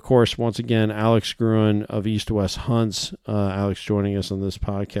also, of course, once again, Alex Gruen of East to West Hunts. Alex joining us on this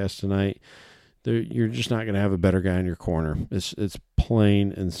podcast tonight. You're just not going to have a better guy in your corner. It's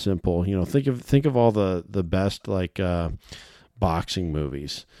plain and simple. Think of all the best boxing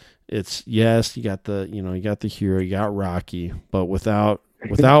movies. It's yes, you got the hero, you got Rocky, but without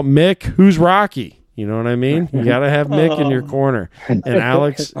Mick, who's Rocky? You know what I mean? You got to have Mick in your corner. And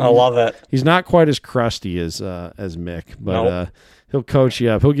Alex, I love it. He's not quite as crusty as Mick, but Nope. He'll coach you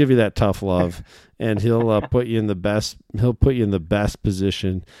up. He'll give you that tough love, and he'll put you in the best. He'll put you in the best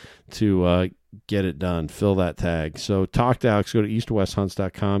position to get it done. Fill that tag. So talk to Alex. Go to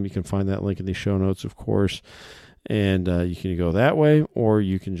eastwesthunts.com. You can find that link in the show notes, of course. And you can go that way, or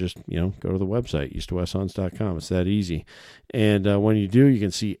you can just, go to the website, eastwesthunts.com. It's that easy. And when you do, you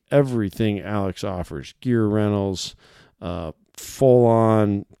can see everything Alex offers. Gear rentals,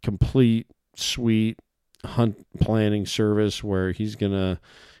 full-on, complete, sweet hunt planning service where he's gonna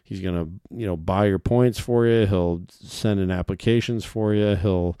buy your points for you. He'll send in applications for you.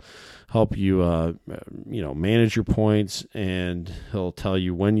 He'll help you, manage your points, and he'll tell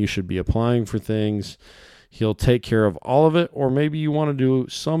you when you should be applying for things. He'll take care of all of it, or maybe you want to do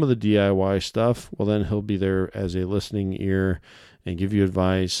some of the DIY stuff. Well, then he'll be there as a listening ear and give you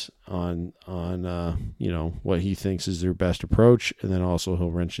advice on what he thinks is their best approach. And then also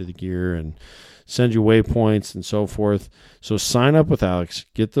he'll rent you the gear and send you waypoints and so forth. So sign up with Alex.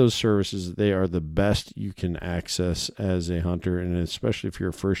 Get those services. They are the best you can access as a hunter, and especially if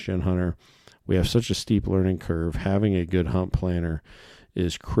you're a first-gen hunter. We have such a steep learning curve. Having a good hunt planner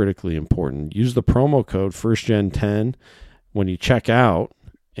is critically important. Use the promo code FirstGen10 when you check out,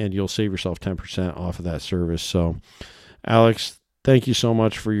 and you'll save yourself 10% off of that service. So, Alex, thank you so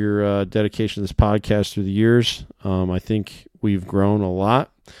much for your dedication to this podcast through the years. I think we've grown a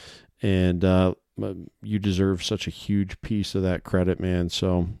lot, and you deserve such a huge piece of that credit, man.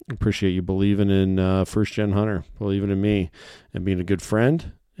 So appreciate you believing in First Gen Hunter, believing in me, and being a good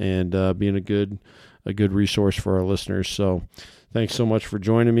friend, and being a good resource for our listeners. So thanks so much for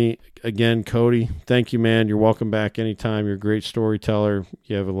joining me again, Cody. Thank you, man. You're welcome back anytime. You're a great storyteller.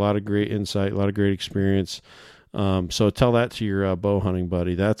 You have a lot of great insight, a lot of great experience. So tell that to your bow hunting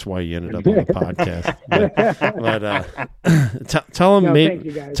buddy. That's why you ended up on the podcast. But tell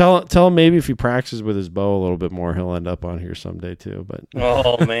him tell him maybe if he practices with his bow a little bit more, he'll end up on here someday too. But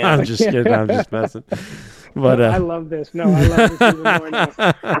oh man, I'm just kidding. I'm just messing. But I love this. No, I love this even more now.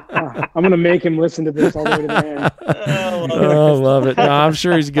 I'm gonna make him listen to this all the way to the end. Oh, love it. No, I'm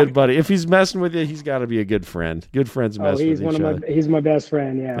sure he's a good buddy. If he's messing with you, he's got to be a good friend. Good friends mess with each other. He's my best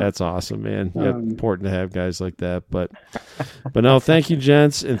friend. Yeah, that's awesome, man. Yep, important to have guys like that. But no, thank you,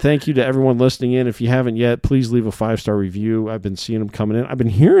 gents, and thank you to everyone listening in. If you haven't yet, please leave a 5-star review. I've been seeing them coming in. I've been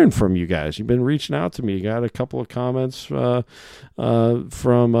hearing from you guys. You've been reaching out to me. You got a couple of comments from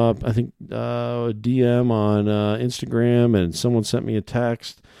I think a DM on Instagram, and someone sent me a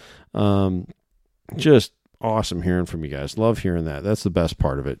text. Just awesome hearing from you guys. Love hearing that. That's the best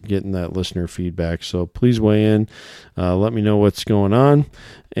part of it, getting that listener feedback. So please weigh in. Let me know what's going on,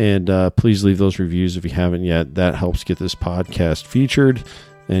 and please leave those reviews if you haven't yet. That helps get this podcast featured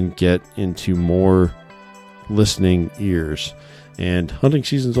and get into more listening ears. And hunting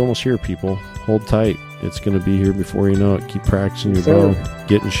season's almost here, people. Hold tight. It's going to be here before you know it. Keep practicing your bow.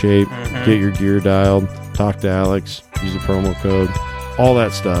 Get in shape. Get your gear dialed. Talk to Alex. Use the promo code. All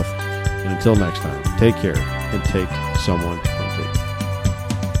that stuff. And until next time, take care and take someone